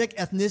genetic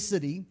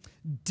ethnicity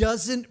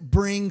doesn't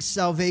bring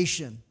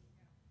salvation,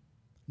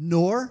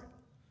 nor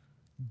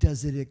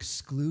does it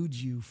exclude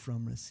you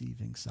from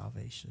receiving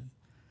salvation.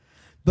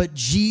 But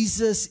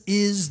Jesus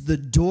is the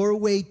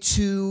doorway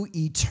to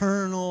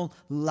eternal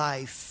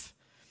life.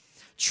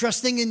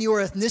 Trusting in your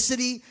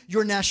ethnicity,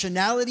 your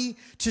nationality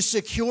to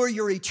secure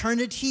your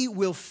eternity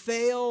will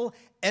fail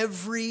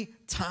every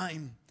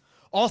time.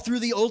 All through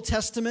the Old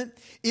Testament,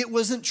 it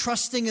wasn't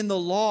trusting in the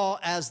law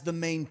as the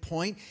main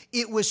point.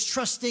 It was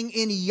trusting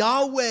in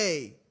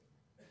Yahweh,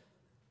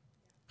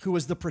 who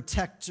was the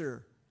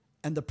protector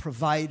and the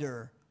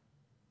provider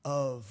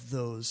of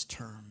those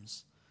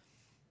terms.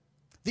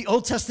 The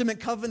Old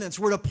Testament covenants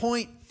were to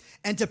point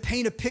and to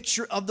paint a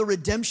picture of the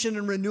redemption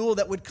and renewal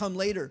that would come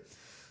later.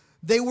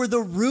 They were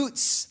the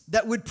roots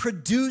that would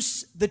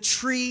produce the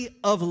tree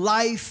of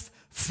life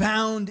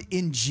found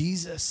in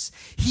Jesus.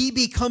 He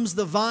becomes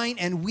the vine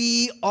and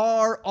we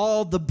are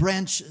all the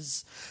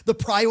branches. The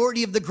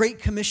priority of the Great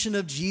Commission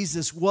of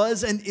Jesus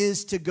was and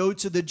is to go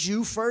to the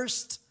Jew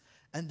first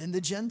and then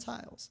the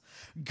Gentiles.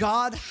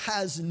 God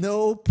has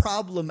no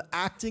problem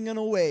acting in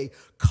a way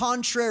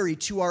contrary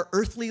to our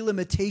earthly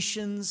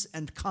limitations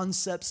and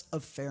concepts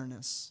of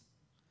fairness.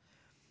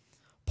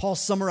 Paul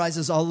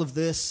summarizes all of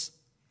this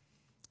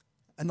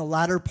in the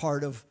latter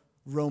part of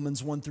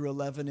Romans 1 through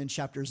 11 in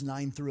chapters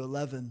 9 through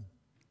 11.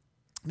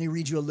 Let me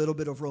read you a little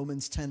bit of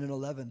Romans 10 and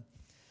 11,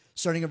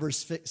 starting at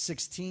verse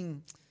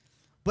 16.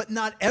 But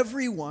not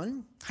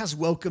everyone has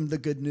welcomed the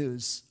good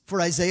news.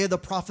 For Isaiah the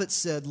prophet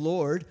said,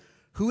 Lord,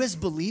 who has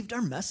believed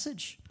our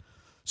message?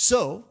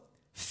 So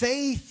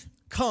faith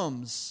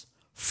comes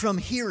from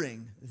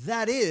hearing.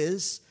 That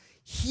is,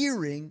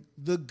 hearing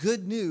the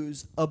good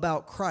news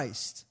about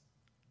Christ.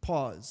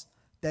 Pause.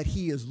 That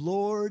he is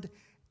Lord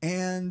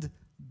and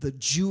the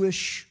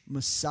Jewish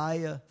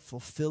Messiah,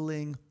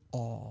 fulfilling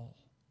all.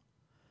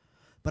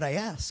 But I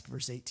ask,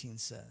 verse 18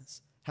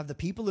 says, have the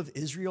people of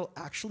Israel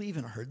actually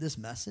even heard this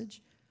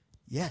message?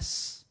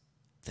 Yes,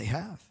 they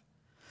have.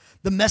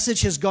 The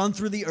message has gone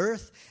through the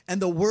earth and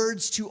the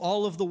words to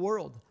all of the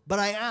world. But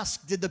I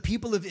ask, did the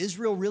people of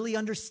Israel really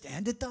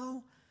understand it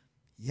though?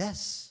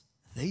 Yes,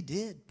 they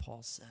did,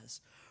 Paul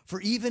says.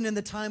 For even in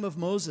the time of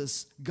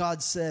Moses,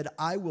 God said,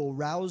 I will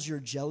rouse your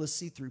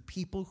jealousy through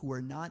people who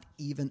are not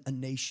even a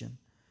nation.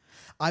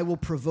 I will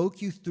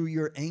provoke you through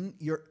your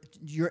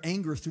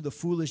anger through the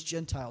foolish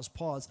Gentiles.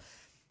 Pause.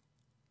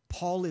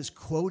 Paul is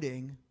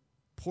quoting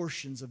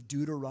portions of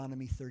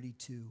Deuteronomy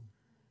 32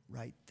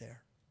 right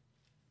there.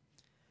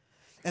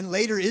 And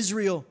later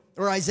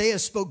Isaiah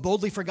spoke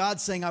boldly for God,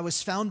 saying, I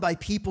was found by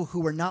people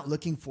who were not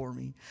looking for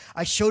me.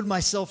 I showed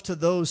myself to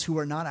those who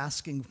were not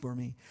asking for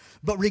me.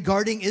 But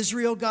regarding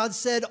Israel, God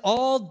said,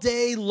 all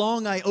day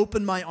long I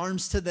opened my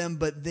arms to them,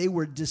 but they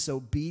were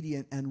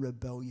disobedient and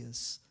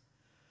rebellious.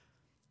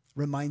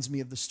 Reminds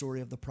me of the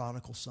story of the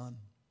prodigal son.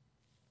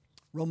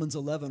 Romans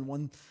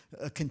 11,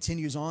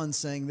 continues on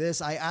saying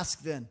this, I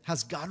ask then,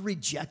 has God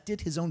rejected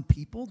his own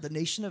people, the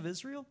nation of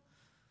Israel?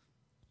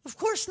 Of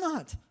course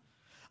not.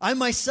 I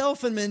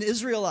myself am an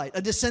Israelite,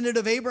 a descendant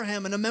of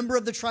Abraham, and a member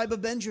of the tribe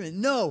of Benjamin.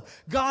 No,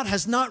 God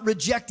has not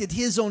rejected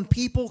his own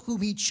people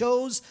whom he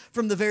chose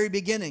from the very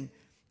beginning.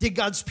 Did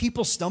God's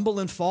people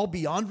stumble and fall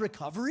beyond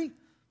recovery?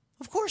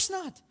 Of course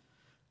not.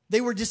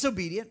 They were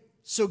disobedient,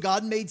 so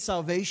God made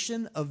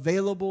salvation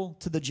available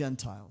to the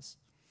Gentiles.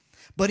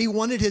 But he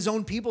wanted his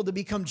own people to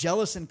become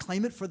jealous and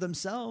claim it for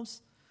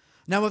themselves.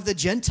 Now, if the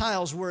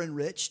Gentiles were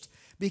enriched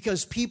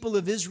because people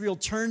of Israel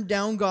turned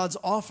down God's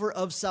offer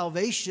of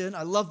salvation,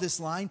 I love this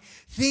line,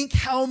 think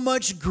how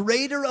much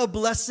greater a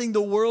blessing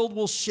the world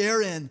will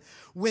share in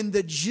when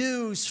the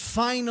Jews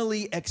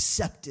finally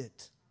accept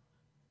it.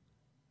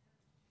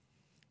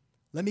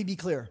 Let me be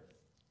clear.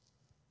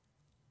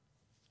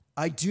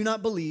 I do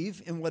not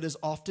believe in what is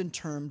often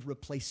termed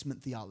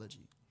replacement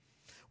theology,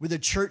 where the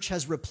church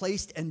has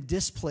replaced and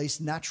displaced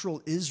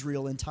natural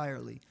Israel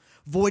entirely,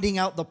 voiding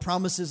out the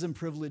promises and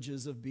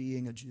privileges of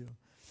being a Jew.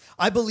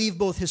 I believe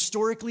both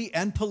historically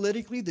and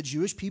politically, the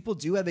Jewish people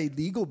do have a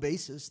legal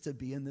basis to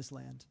be in this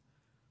land.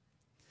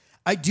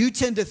 I do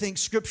tend to think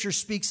Scripture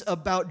speaks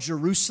about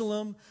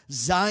Jerusalem,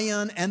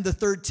 Zion, and the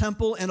Third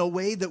Temple in a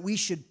way that we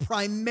should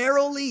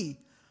primarily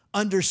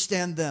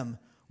understand them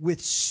with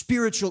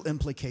spiritual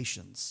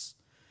implications.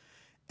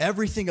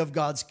 Everything of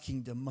God's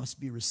kingdom must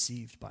be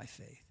received by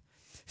faith.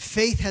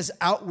 Faith has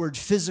outward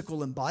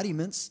physical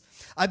embodiments.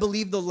 I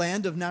believe the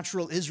land of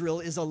natural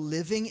Israel is a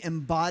living,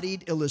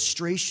 embodied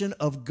illustration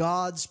of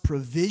God's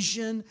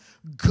provision,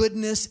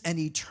 goodness, and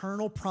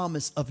eternal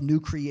promise of new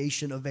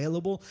creation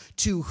available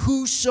to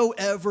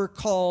whosoever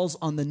calls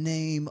on the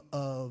name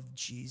of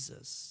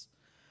Jesus.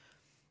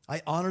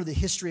 I honor the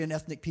history and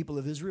ethnic people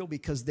of Israel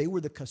because they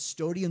were the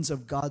custodians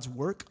of God's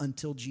work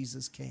until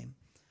Jesus came.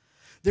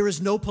 There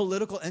is no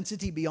political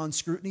entity beyond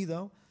scrutiny,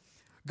 though.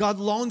 God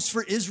longs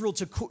for Israel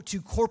to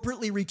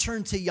corporately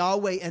return to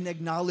Yahweh and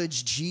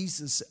acknowledge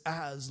Jesus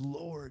as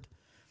Lord.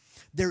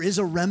 There is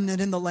a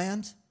remnant in the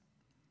land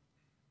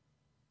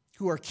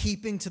who are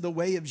keeping to the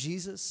way of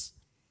Jesus.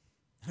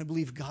 I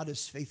believe God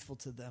is faithful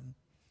to them.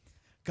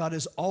 God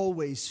is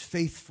always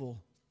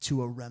faithful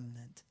to a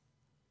remnant.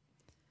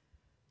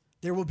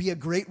 There will be a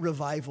great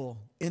revival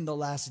in the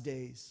last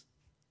days,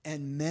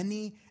 and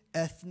many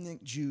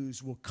ethnic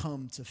Jews will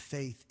come to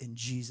faith in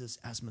Jesus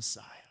as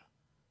Messiah.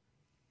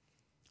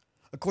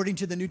 According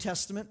to the New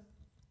Testament,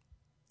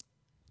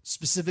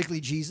 specifically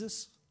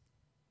Jesus,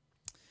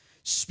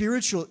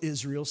 Spiritual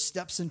Israel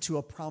steps into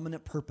a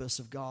prominent purpose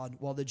of God,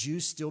 while the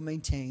Jews still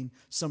maintain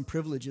some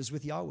privileges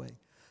with Yahweh.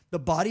 The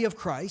body of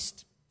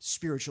Christ,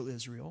 spiritual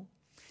Israel,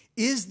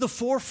 is the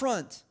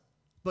forefront,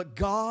 but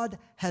God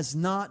has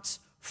not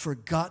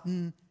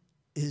forgotten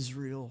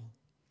Israel.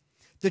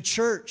 The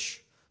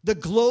church, the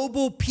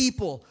global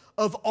people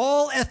of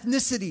all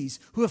ethnicities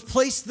who have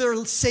placed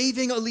their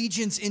saving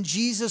allegiance in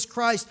Jesus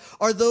Christ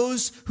are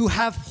those who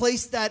have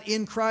placed that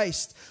in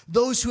Christ,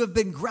 those who have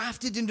been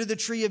grafted into the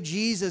tree of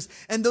Jesus,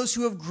 and those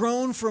who have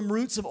grown from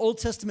roots of Old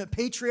Testament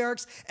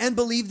patriarchs and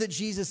believe that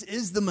Jesus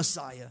is the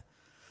Messiah.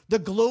 The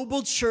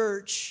global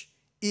church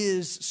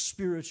is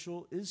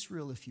spiritual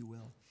Israel, if you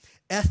will.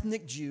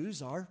 Ethnic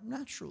Jews are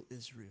natural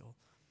Israel.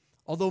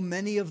 Although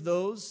many of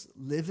those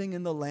living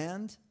in the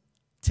land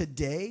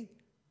today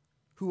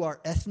who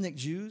are ethnic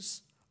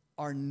Jews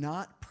are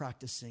not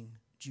practicing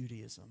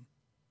Judaism,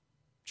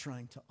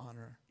 trying to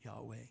honor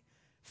Yahweh. In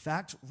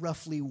fact,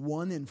 roughly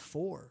 1 in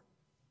 4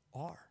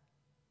 are.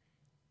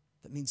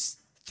 That means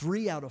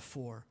 3 out of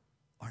 4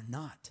 are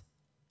not.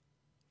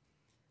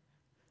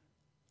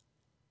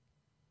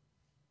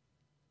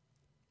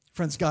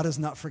 Friends, God has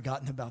not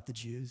forgotten about the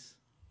Jews,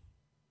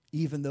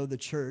 even though the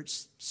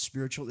church,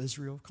 spiritual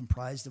Israel,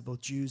 comprised of both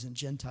Jews and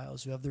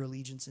Gentiles who have their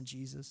allegiance in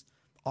Jesus,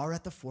 are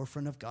at the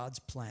forefront of God's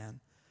plan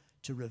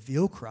to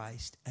reveal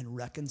Christ and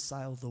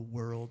reconcile the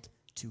world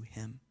to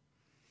him.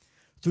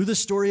 Through the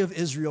story of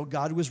Israel,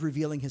 God was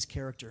revealing his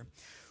character,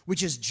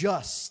 which is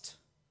just,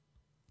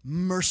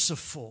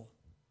 merciful,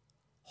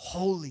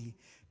 holy,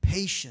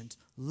 patient,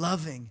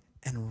 loving,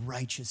 and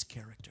righteous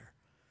character.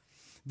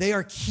 They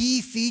are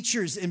key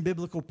features in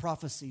biblical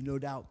prophecy, no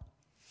doubt.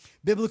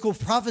 Biblical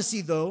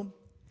prophecy, though,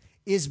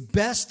 is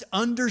best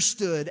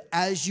understood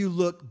as you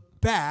look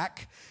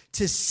back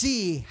to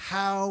see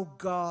how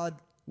God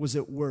was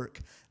at work,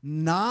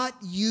 not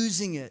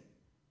using it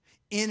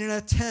in an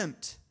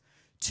attempt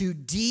to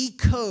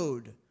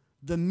decode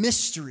the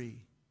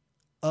mystery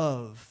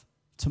of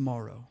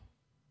tomorrow.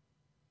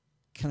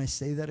 Can I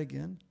say that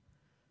again?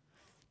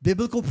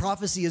 Biblical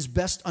prophecy is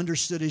best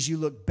understood as you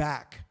look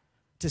back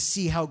to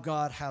see how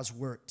God has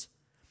worked,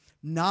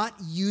 not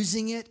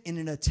using it in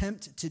an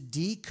attempt to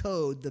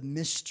decode the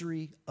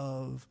mystery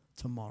of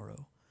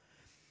tomorrow.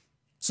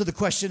 So the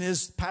question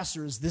is,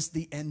 Pastor, is this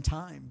the end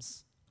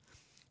times?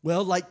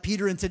 Well, like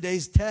Peter in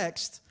today's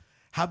text,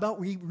 how about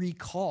we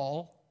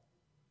recall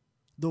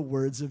the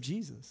words of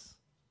Jesus?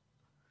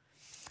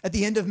 At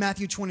the end of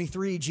Matthew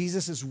 23,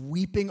 Jesus is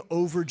weeping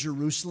over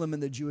Jerusalem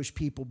and the Jewish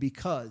people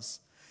because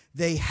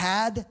they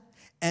had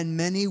and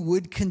many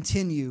would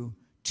continue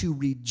to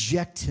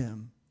reject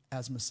him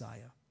as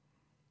Messiah.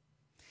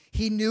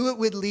 He knew it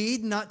would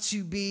lead not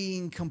to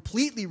being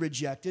completely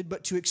rejected,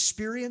 but to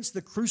experience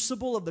the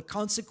crucible of the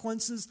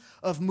consequences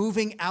of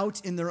moving out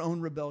in their own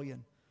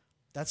rebellion.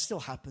 That still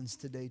happens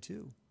today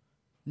too.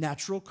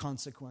 Natural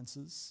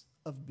consequences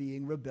of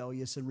being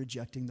rebellious and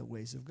rejecting the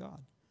ways of God.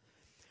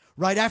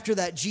 Right after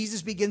that,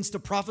 Jesus begins to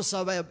prophesy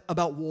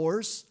about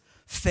wars,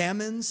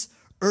 famines,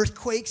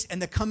 earthquakes,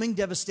 and the coming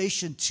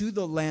devastation to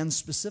the land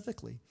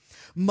specifically.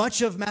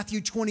 Much of Matthew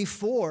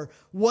 24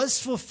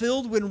 was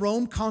fulfilled when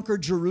Rome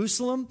conquered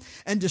Jerusalem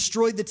and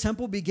destroyed the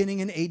temple beginning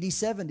in AD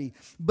 70.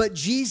 But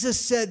Jesus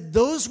said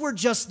those were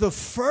just the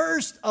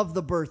first of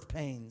the birth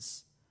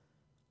pains,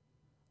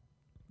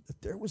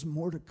 that there was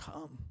more to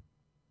come.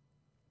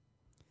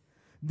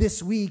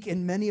 This week,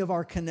 in many of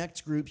our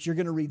Connect groups, you're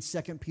going to read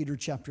 2 Peter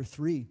chapter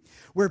 3,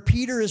 where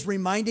Peter is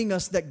reminding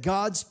us that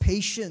God's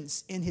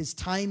patience in his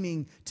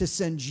timing to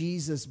send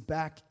Jesus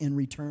back in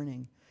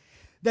returning.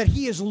 That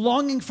he is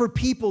longing for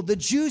people, the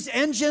Jews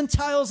and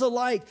Gentiles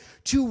alike,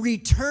 to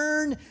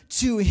return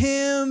to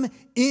him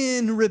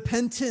in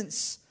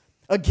repentance.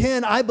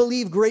 Again, I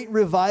believe great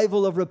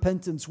revival of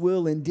repentance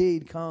will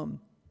indeed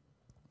come.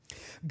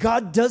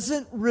 God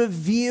doesn't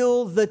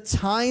reveal the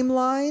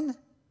timeline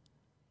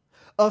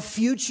of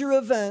future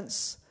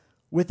events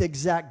with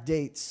exact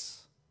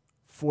dates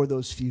for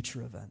those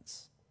future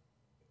events.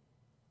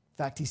 In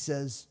fact, he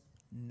says,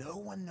 no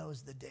one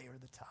knows the day or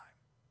the time.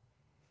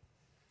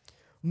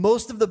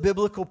 Most of the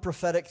biblical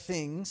prophetic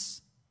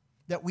things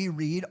that we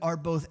read are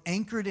both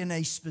anchored in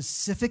a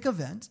specific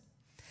event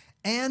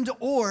and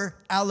or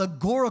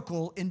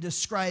allegorical in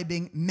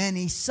describing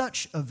many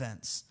such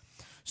events.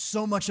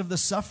 So much of the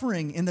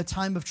suffering in the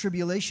time of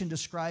tribulation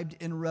described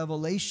in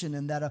Revelation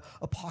and that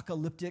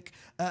apocalyptic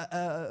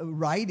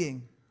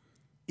writing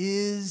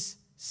is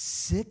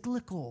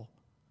cyclical.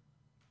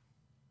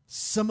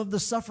 Some of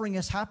the suffering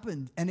has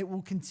happened and it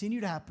will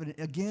continue to happen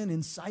again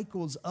in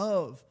cycles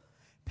of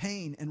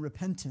pain and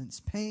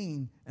repentance,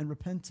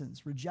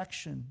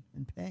 rejection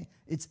and pain.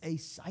 It's a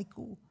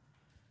cycle.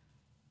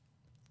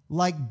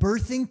 Like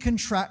birthing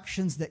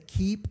contractions that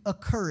keep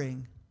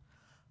occurring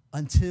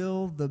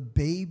until the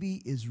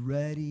baby is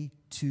ready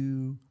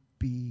to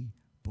be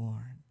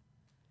born.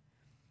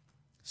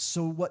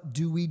 So what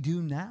do we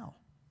do now?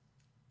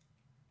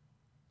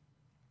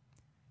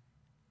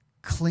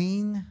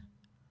 Cling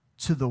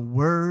to the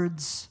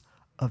words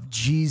of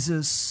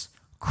Jesus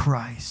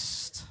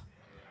Christ.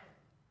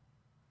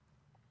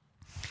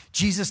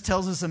 Jesus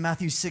tells us in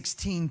Matthew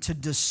 16 to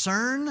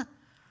discern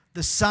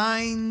the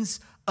signs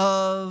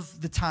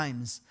of the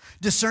times.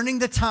 Discerning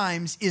the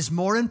times is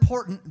more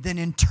important than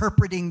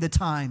interpreting the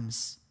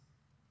times.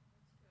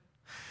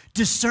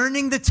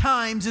 Discerning the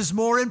times is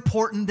more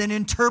important than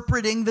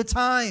interpreting the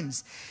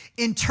times.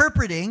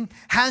 Interpreting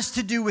has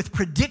to do with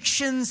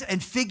predictions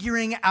and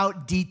figuring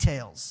out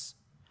details.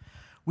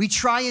 We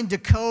try and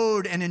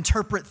decode and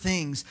interpret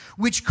things,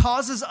 which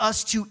causes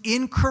us to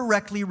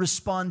incorrectly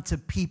respond to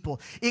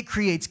people. It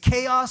creates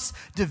chaos,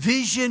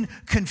 division,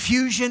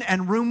 confusion,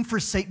 and room for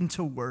Satan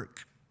to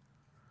work.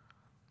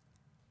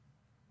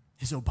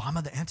 Is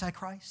Obama the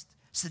Antichrist?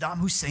 Saddam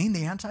Hussein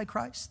the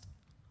Antichrist?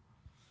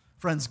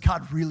 Friends,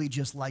 God really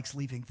just likes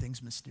leaving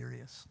things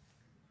mysterious.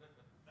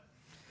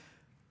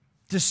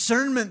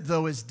 Discernment,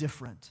 though, is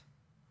different.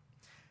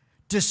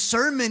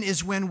 Discernment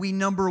is when we,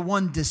 number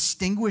one,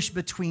 distinguish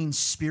between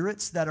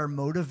spirits that are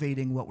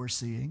motivating what we're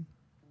seeing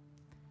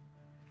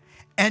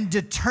and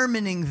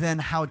determining then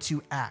how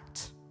to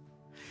act.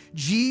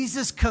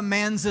 Jesus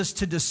commands us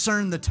to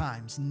discern the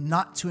times,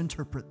 not to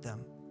interpret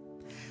them.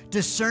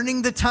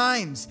 Discerning the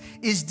times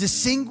is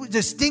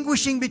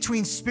distinguishing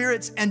between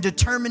spirits and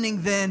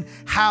determining then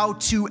how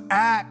to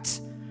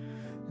act.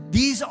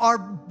 These are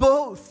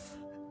both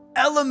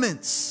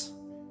elements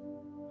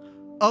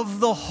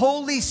of the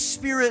Holy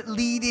Spirit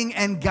leading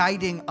and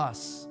guiding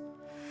us.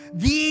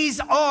 These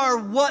are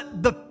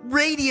what the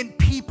radiant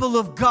people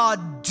of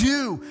God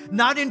do.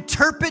 Not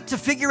interpret to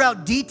figure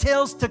out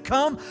details to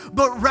come,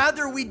 but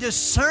rather we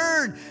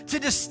discern to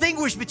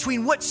distinguish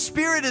between what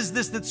spirit is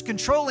this that's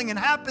controlling and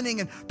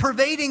happening and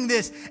pervading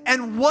this,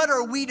 and what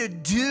are we to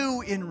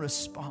do in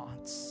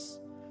response.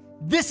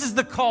 This is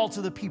the call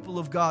to the people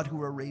of God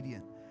who are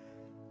radiant.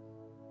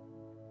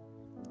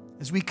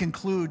 As we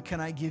conclude, can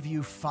I give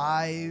you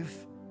 5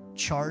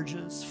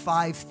 charges,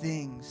 5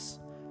 things?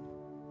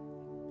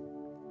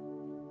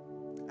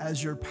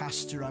 As your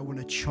pastor, I want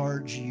to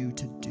charge you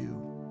to do.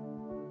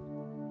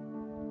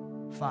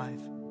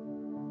 5.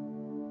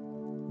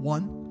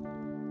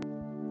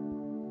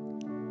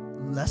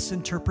 1, less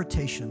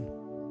interpretation,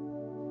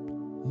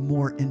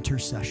 more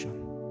intercession.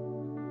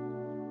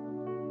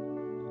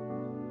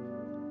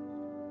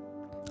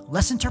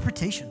 Less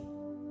interpretation,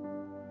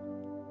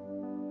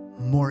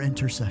 more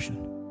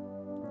intercession.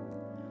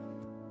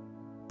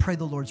 Pray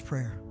the Lord's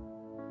Prayer.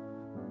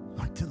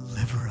 Lord,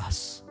 deliver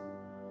us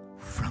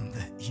from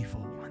the evil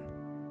one.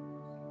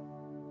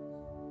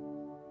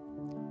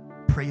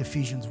 Pray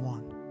Ephesians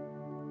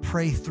 1.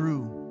 Pray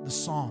through the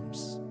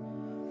Psalms.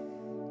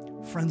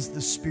 Friends,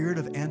 the spirit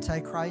of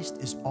Antichrist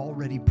is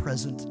already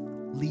present,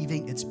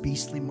 leaving its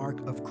beastly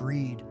mark of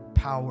greed,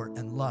 power,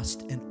 and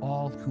lust in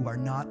all who are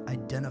not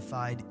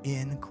identified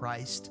in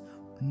Christ,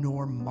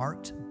 nor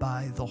marked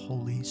by the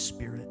Holy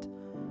Spirit.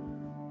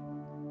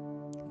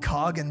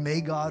 Gog and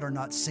Magog are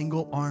not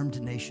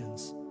single-armed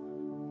nations,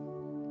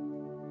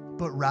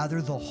 but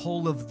rather the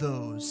whole of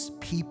those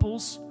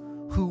peoples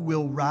who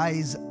will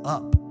rise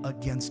up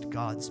against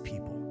God's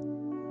people.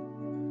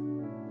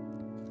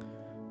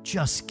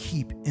 Just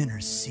keep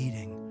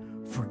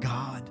interceding for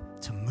God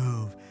to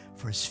move,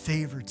 for his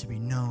favor to be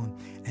known,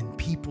 and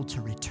people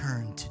to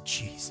return to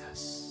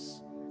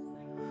Jesus.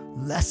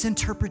 Less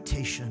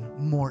interpretation,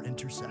 more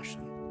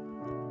intercession.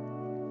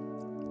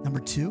 Number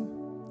 2,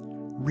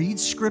 read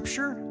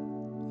scripture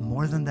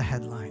more than the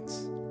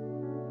headlines.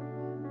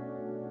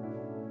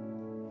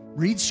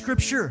 Read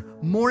scripture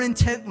more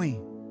intently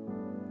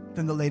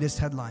than the latest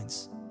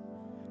headlines.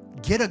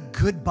 Get a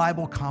good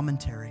Bible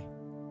commentary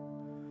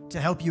to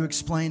help you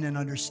explain and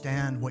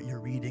understand what you're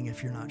reading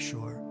if you're not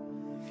sure.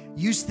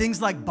 Use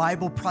things like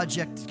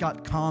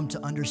BibleProject.com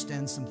to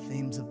understand some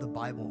themes of the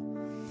Bible.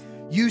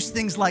 Use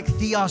things like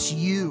Theos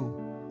U,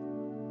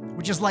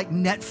 which is like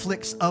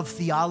Netflix of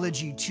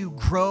theology, to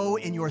grow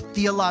in your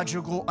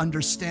theological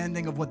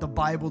understanding of what the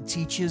Bible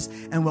teaches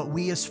and what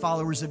we as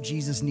followers of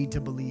Jesus need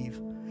to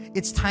believe.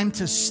 It's time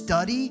to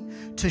study,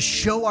 to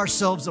show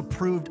ourselves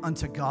approved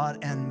unto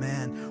God and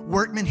man,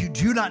 workmen who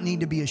do not need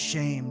to be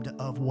ashamed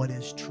of what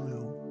is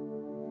true.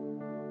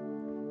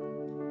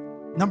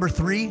 Number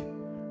 3,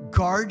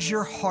 guard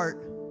your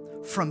heart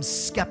from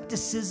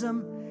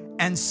skepticism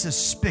and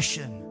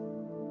suspicion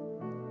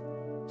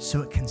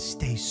so it can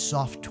stay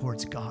soft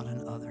towards God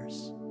and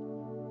others.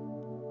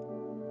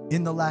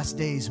 In the last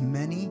days,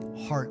 many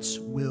hearts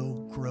will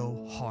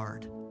grow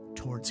hard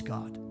towards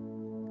God.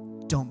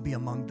 Don't be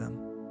among them.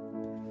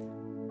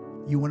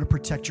 You want to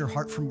protect your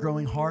heart from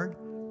growing hard?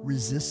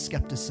 Resist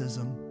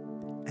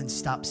skepticism and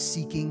stop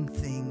seeking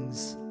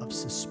things of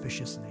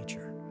suspicious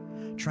nature,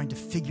 trying to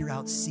figure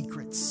out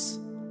secrets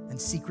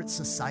and secret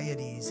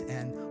societies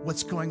and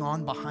what's going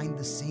on behind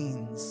the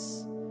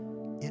scenes.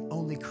 It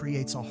only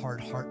creates a hard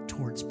heart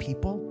towards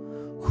people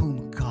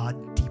whom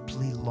God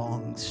deeply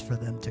longs for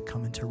them to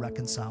come into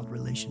reconciled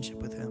relationship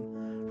with him,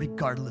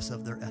 regardless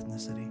of their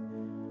ethnicity.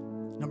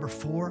 Number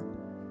 4,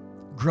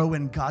 grow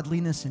in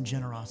godliness and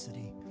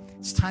generosity.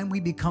 It's time we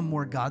become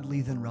more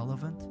godly than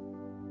relevant.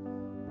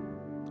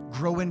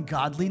 Grow in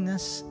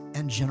godliness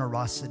and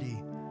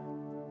generosity.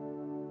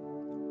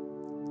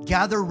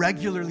 Gather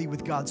regularly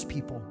with God's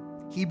people.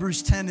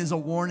 Hebrews 10 is a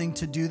warning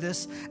to do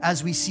this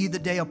as we see the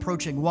day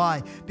approaching.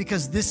 Why?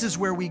 Because this is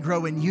where we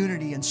grow in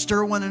unity and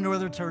stir one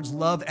another towards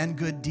love and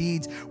good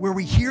deeds, where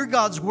we hear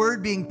God's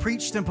word being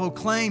preached and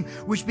proclaimed,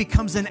 which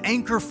becomes an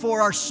anchor for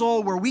our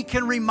soul, where we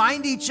can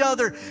remind each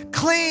other,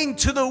 cling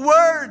to the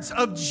words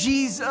of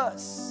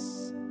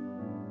Jesus.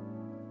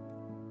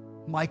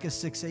 Micah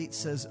 6:8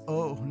 says,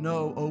 "Oh,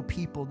 no, O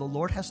people, the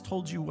Lord has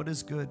told you what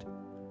is good,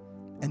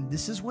 and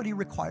this is what he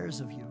requires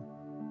of you,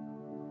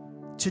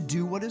 to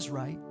do what is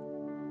right,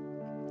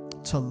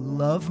 to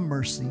love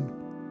mercy,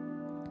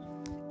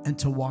 and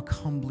to walk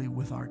humbly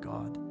with our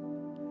God."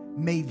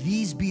 May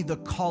these be the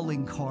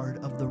calling card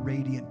of the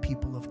radiant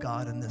people of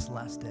God in this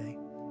last day.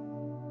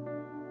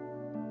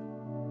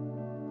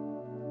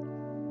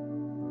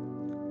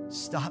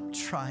 Stop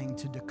trying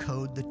to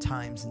decode the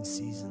times and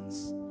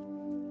seasons.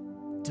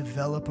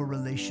 Develop a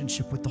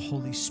relationship with the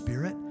Holy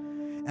Spirit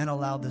and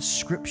allow the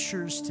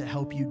scriptures to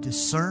help you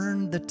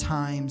discern the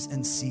times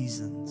and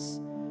seasons.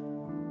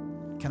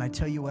 Can I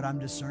tell you what I'm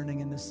discerning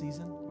in this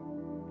season?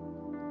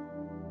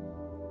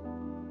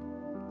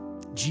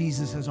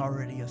 Jesus has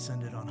already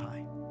ascended on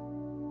high.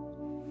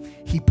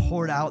 He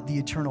poured out the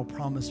eternal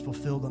promise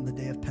fulfilled on the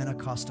day of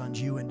Pentecost on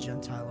Jew and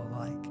Gentile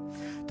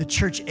alike. The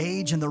church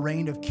age and the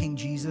reign of King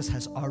Jesus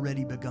has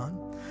already begun.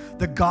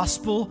 The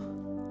gospel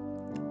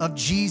of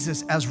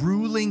Jesus as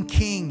ruling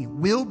king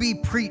will be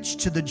preached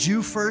to the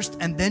Jew first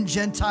and then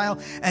Gentile,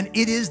 and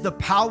it is the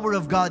power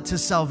of God to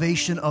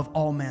salvation of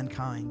all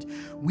mankind.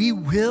 We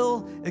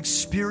will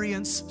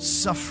experience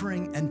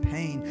suffering and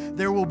pain.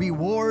 There will be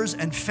wars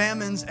and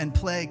famines and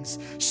plagues.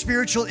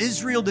 Spiritual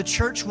Israel, the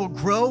church, will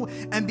grow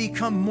and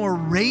become more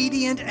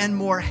radiant and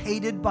more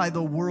hated by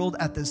the world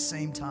at the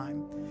same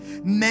time.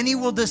 Many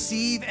will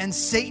deceive, and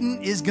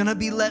Satan is going to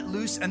be let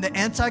loose, and the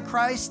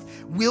Antichrist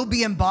will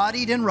be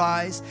embodied and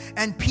rise,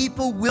 and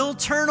people will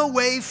turn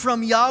away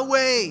from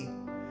Yahweh,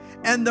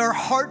 and their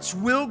hearts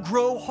will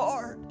grow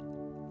hard.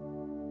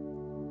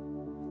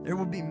 There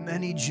will be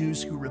many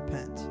Jews who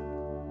repent,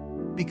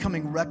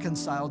 becoming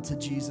reconciled to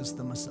Jesus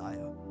the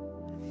Messiah,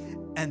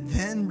 and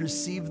then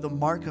receive the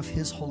mark of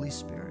his Holy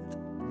Spirit.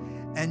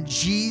 And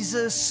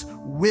Jesus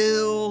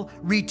will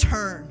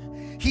return.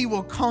 He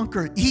will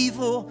conquer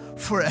evil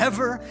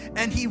forever,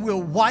 and he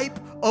will wipe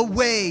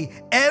away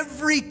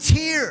every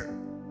tear,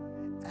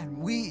 and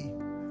we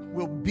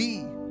will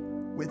be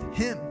with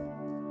him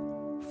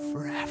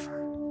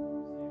forever.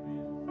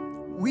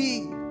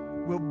 We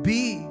will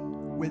be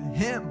with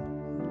him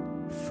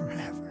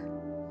forever.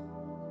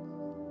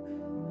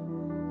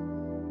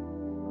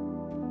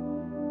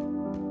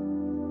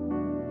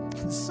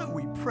 And so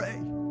we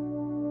pray,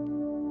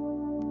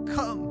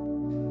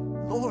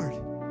 come, Lord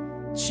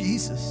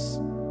Jesus,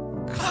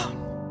 come.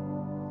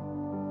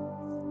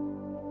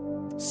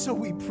 So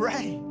we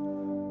pray,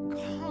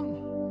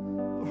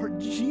 come, Lord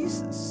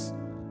Jesus,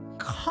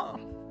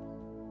 come.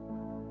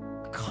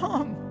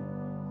 Come,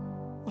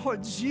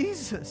 Lord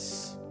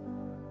Jesus,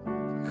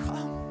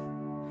 come.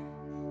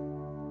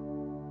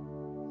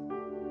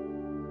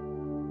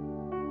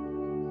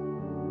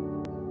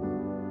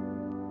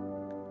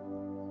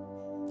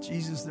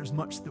 Jesus, there's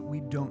much that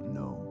we don't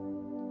know.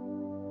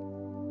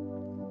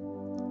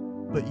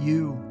 But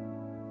you,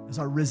 as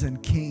our risen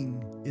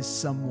King, is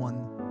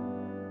someone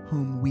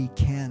whom we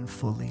can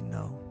fully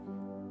know.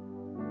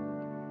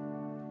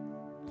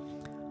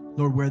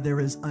 Lord, where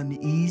there is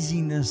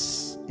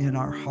uneasiness in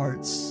our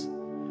hearts,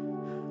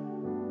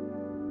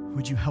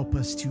 would you help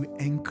us to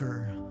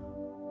anchor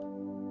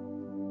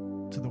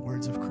to the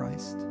words of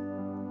Christ?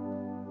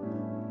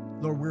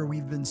 Lord, where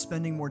we've been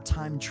spending more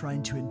time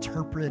trying to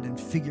interpret and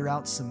figure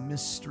out some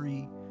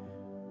mystery,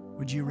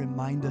 would you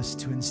remind us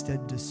to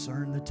instead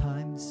discern the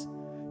times,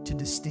 to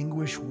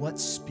distinguish what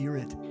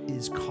spirit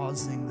is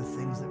causing the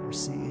things that we're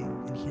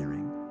seeing and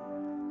hearing,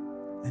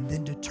 and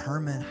then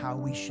determine how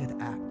we should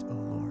act, oh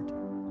Lord.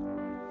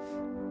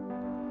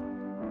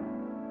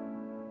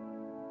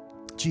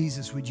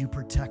 Jesus, would you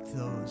protect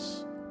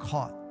those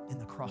caught in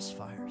the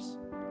crossfires?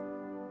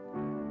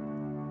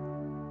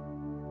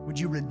 Would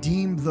you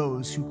redeem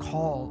those who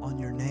call on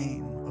your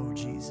name, oh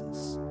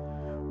Jesus?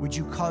 Would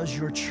you cause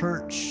your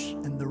church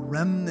and the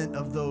remnant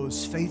of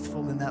those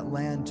faithful in that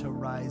land to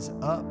rise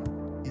up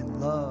in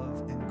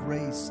love and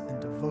grace and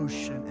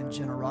devotion and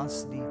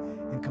generosity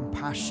and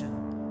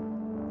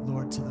compassion,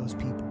 Lord, to those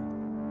people?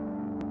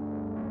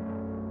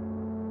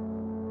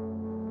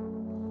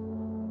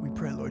 We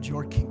pray, Lord,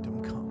 your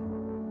kingdom come.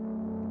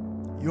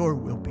 Your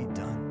will be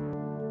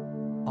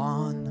done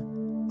on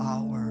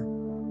our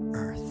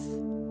earth.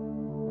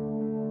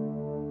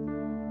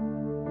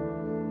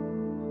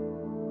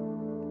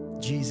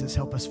 Jesus,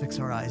 help us fix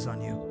our eyes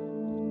on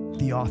you,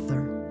 the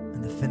author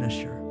and the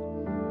finisher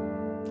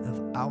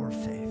of our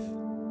faith.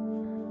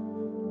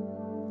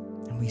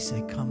 And we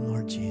say, come,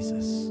 Lord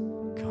Jesus,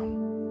 come.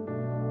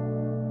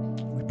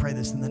 We pray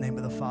this in the name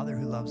of the Father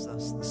who loves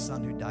us, the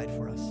Son who died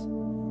for us,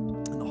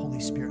 and the Holy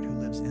Spirit who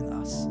lives in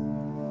us.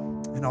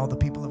 And all the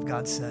people of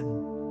God said,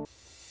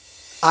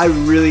 I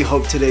really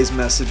hope today's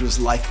message was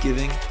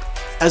life-giving.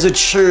 As a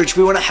church,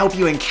 we want to help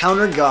you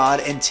encounter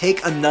God and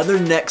take another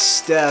next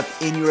step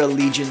in your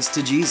allegiance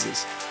to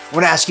Jesus. I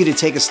want to ask you to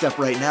take a step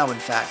right now, in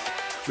fact.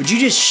 Would you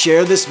just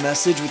share this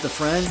message with a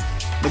friend?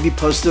 Maybe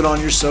post it on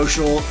your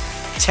social,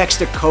 text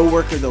a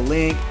coworker the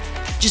link.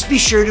 Just be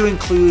sure to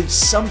include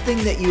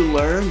something that you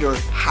learned or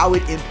how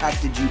it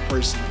impacted you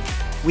personally.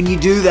 When you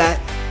do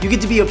that, you get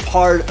to be a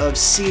part of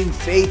seeing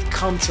faith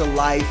come to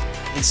life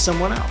in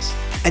someone else.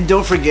 And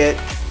don't forget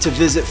to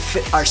visit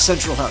our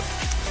central hub,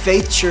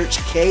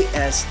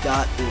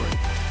 faithchurchks.org.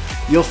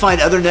 You'll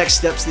find other next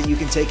steps that you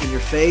can take in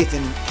your faith,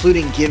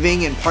 including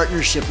giving and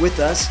partnership with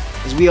us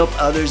as we help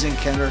others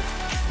encounter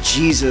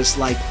Jesus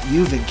like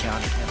you've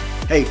encountered him.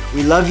 Hey,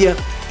 we love you.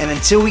 And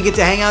until we get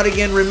to hang out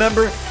again,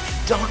 remember,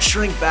 don't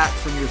shrink back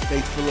from your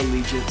faithful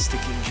allegiance to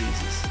King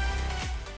Jesus.